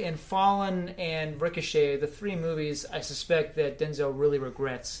Virtuosity and Fallen and Ricochet, the three movies I suspect that Denzel really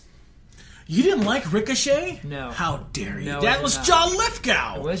regrets. You didn't like Ricochet? No. How dare you? No, I that did was not. John It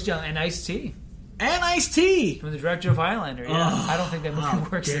Lithgow was John and Ice-T and Ice-T. from the director of Highlander. Yeah, I don't think that movie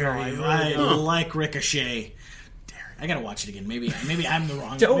works at all. I like Ricochet. I gotta watch it again. Maybe I'm the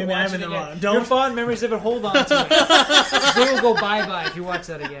wrong. Don't maybe watch I'm it in the again. wrong. Your Don't. fond memories of it. Hold on to it. They will go bye-bye if you watch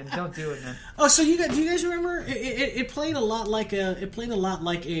that again. Don't do it, man. Oh, so do you guys remember? It played a lot like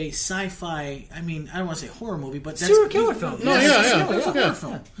a sci-fi. I mean, I don't want to say horror movie, but that's Serial killer film. Yeah, yeah. it's a horror Yeah.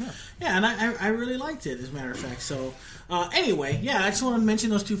 film. Yeah, and I really liked it, as a matter of fact. So anyway, yeah, I just wanted to mention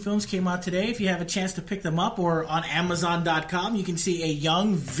those two films came out today. If you have a chance to pick them up, or on Amazon.com, you can see a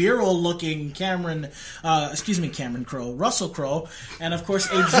young, virile-looking Cameron Crowe, Russell Crowe, and of course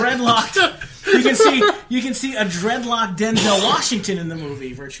a dreadlocked. you can see a dreadlocked Denzel Washington in the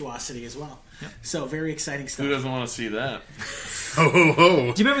movie Virtuosity as well. Yep. So very exciting stuff. Who doesn't want to see that? Ho, ho, ho.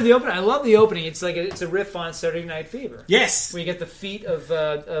 Do you remember the opening? I love the opening. It's a riff on Saturday Night Fever. Yes. Where you get the feet of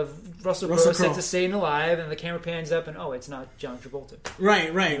Russell Crowe Crowe. set to Staying Alive, and the camera pans up, and it's not John Travolta.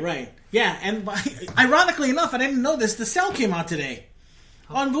 Right. Yeah, and ironically enough, I didn't know this. The Cell came out today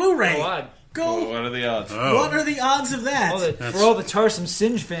on Blu-ray. Oh, odd. Go. Well, what are the odds? What are the odds of that? For all the Tarsum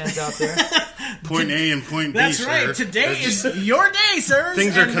Singe fans out there. Point A and point B, That's right. sir. Today is your day, sirs.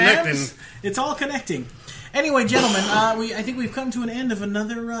 Things are and connecting. ma'ams. It's all connecting. Anyway, gentlemen, I think we've come to an end of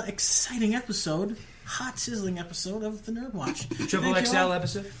another exciting episode, hot sizzling episode of the NERDWatch. Triple Thank you XL all.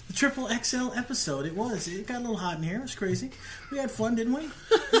 episode. The Triple XL episode. It was. It got a little hot in here. It was crazy. We had fun, didn't we?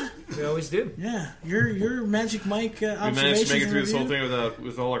 We always do. Yeah. Your Magic Mike We observations. managed to make it through this and whole review. thing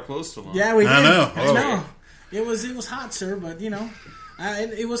with all our clothes still on. Yeah, we did. I know. I Oh. know. It was hot, sir, but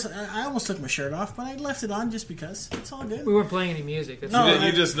I almost took my shirt off, but I left it on just because. It's all good. We weren't playing any music. That's No, all.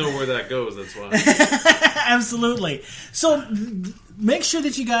 You just know where that goes. That's why. Absolutely. So make sure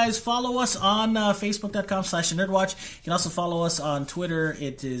that you guys follow us on Facebook.com/NerdWatch. You can also follow us on Twitter.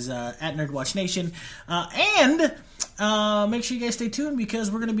 It is at NerdWatchNation. And make sure you guys stay tuned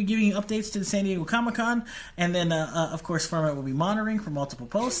because we're going to be giving you updates to the San Diego Comic-Con. And then, of course, Phormat will be monitoring for multiple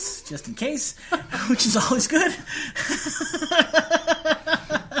posts just in case, which is always good.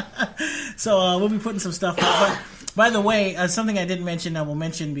 So we'll be putting some stuff up. But by the way, something I didn't mention, I will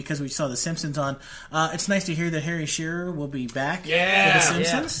mention because we saw The Simpsons on. It's nice to hear that Harry Shearer will be back for The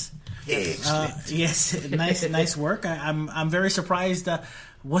Simpsons. Yes, nice work. I'm very surprised.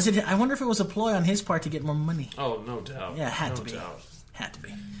 Was it? I wonder if it was a ploy on his part to get more money. Oh, no doubt. Yeah, had to be.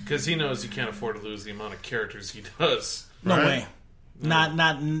 Because he knows he can't afford to lose the amount of characters he does. No way.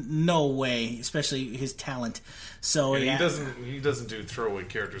 No way. Especially his talent. So and he doesn't do throwaway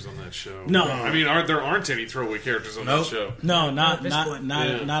characters on that show. No, I mean, there aren't any throwaway characters on that show. No, not at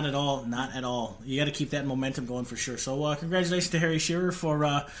all. Not at all. You got to keep that momentum going for sure. So congratulations to Harry Shearer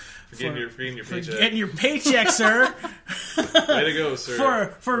for getting your paycheck, sir. Way to go,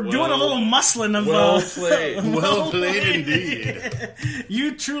 sir. For doing a little muscling of well played. Well played indeed.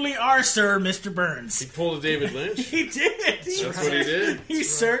 You truly are, sir, Mr. Burns. He pulled a David Lynch. He did. That's what he did. He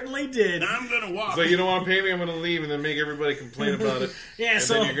certainly did. I'm gonna walk. So you don't want to pay me, I'm gonna leave and then make everybody complain about it. Yeah, and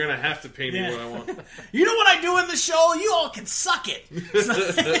so then you're gonna have to pay me what I want. You know what I do in the show? You all can suck it. So,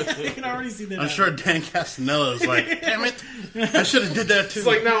 you can already see that. I'm sure Dan Castanella is like, damn it, I should have did that too. It's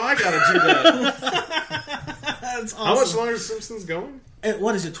like, no, I gotta do that. That's awesome. How much longer is Simpsons going?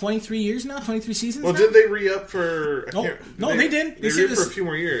 What is it? 23 years now? 23 seasons? Well, now? did they re-up for? No, they did. They re-up for a few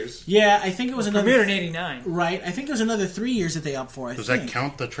more years. Yeah, I think it was another. Premiered in '89. Right, I think it was another 3 years that they upped for. Does that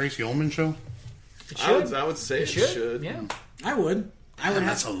count the Tracy Ullman show? I would say it should. Yeah. I would.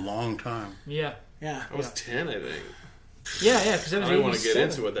 That's a long time. Yeah. Yeah. I was 10, I think. Yeah, because I don't want to get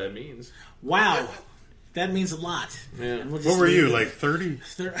into what that means. Wow. That means a lot. Yeah. What were you, like 30?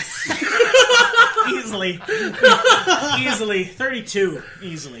 Easily. 32.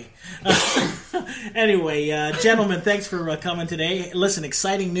 Easily. Anyway, gentlemen, thanks for coming today. Listen,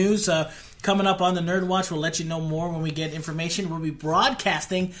 exciting news coming up on the NERDWatch. We'll let you know more when we get information. We'll be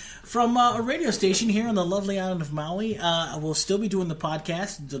broadcasting from a radio station here on the lovely island of Maui. We'll still be doing the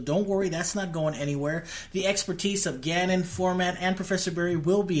podcast. Don't worry, that's not going anywhere. The expertise of Gannon, Phormat, and Professor Berry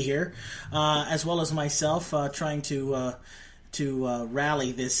will be here, as well as myself, trying to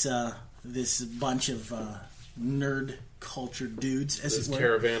rally this bunch of nerd culture dudes, as this it were.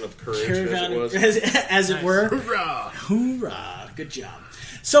 Caravan of courage, as it were. Hoorah! Hoorah! Good job.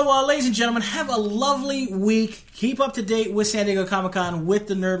 So, ladies and gentlemen, have a lovely week. Keep up to date with San Diego Comic-Con with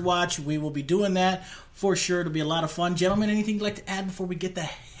the NERDWatch. We will be doing that for sure. It'll be a lot of fun. Gentlemen, anything you'd like to add before we get the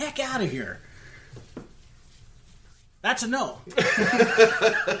heck out of here? That's a no.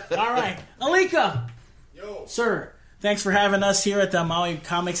 All right. Alika. Yo. Sir, thanks for having us here at the Maui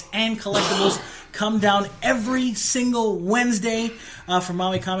Comics and Collectibles. Come down every single Wednesday for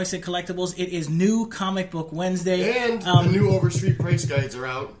Maui Comics and Collectibles. It is New Comic Book Wednesday. And the new Overstreet price guides are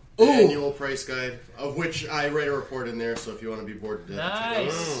out. The annual price guide, of which I write a report in there, so if you want to be bored to death,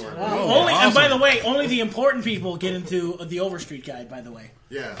 Nice. check it out. Only, awesome. And by the way, only the important people get into the Overstreet guide, by the way.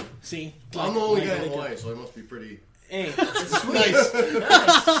 Yeah. See? I'm the only guy in Hawaii, so I must be pretty... Hey, It's nice.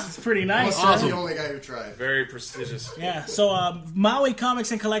 it's pretty nice. I'm the only guy who tried. Very prestigious. Yeah, so Maui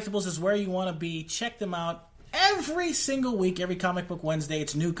Comics and Collectibles is where you want to be. Check them out every single week, every Comic Book Wednesday.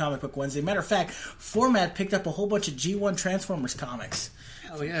 It's New Comic Book Wednesday. Matter of fact, Phormat picked up a whole bunch of G1 Transformers comics.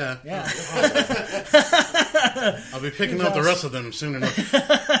 Hell yeah. Yeah. I'll be picking up the rest of them soon enough.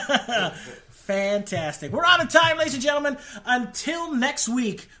 Fantastic. We're out of time, ladies and gentlemen. Until next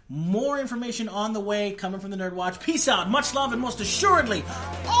week, more information on the way coming from the NERDWatch. Peace out. Much love, and most assuredly,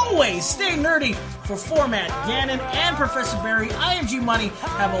 always stay nerdy. For Phormat, Gannon, and Professor Berry, I am G Money.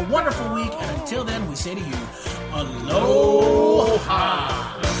 Have a wonderful week, and until then, we say to you, aloha.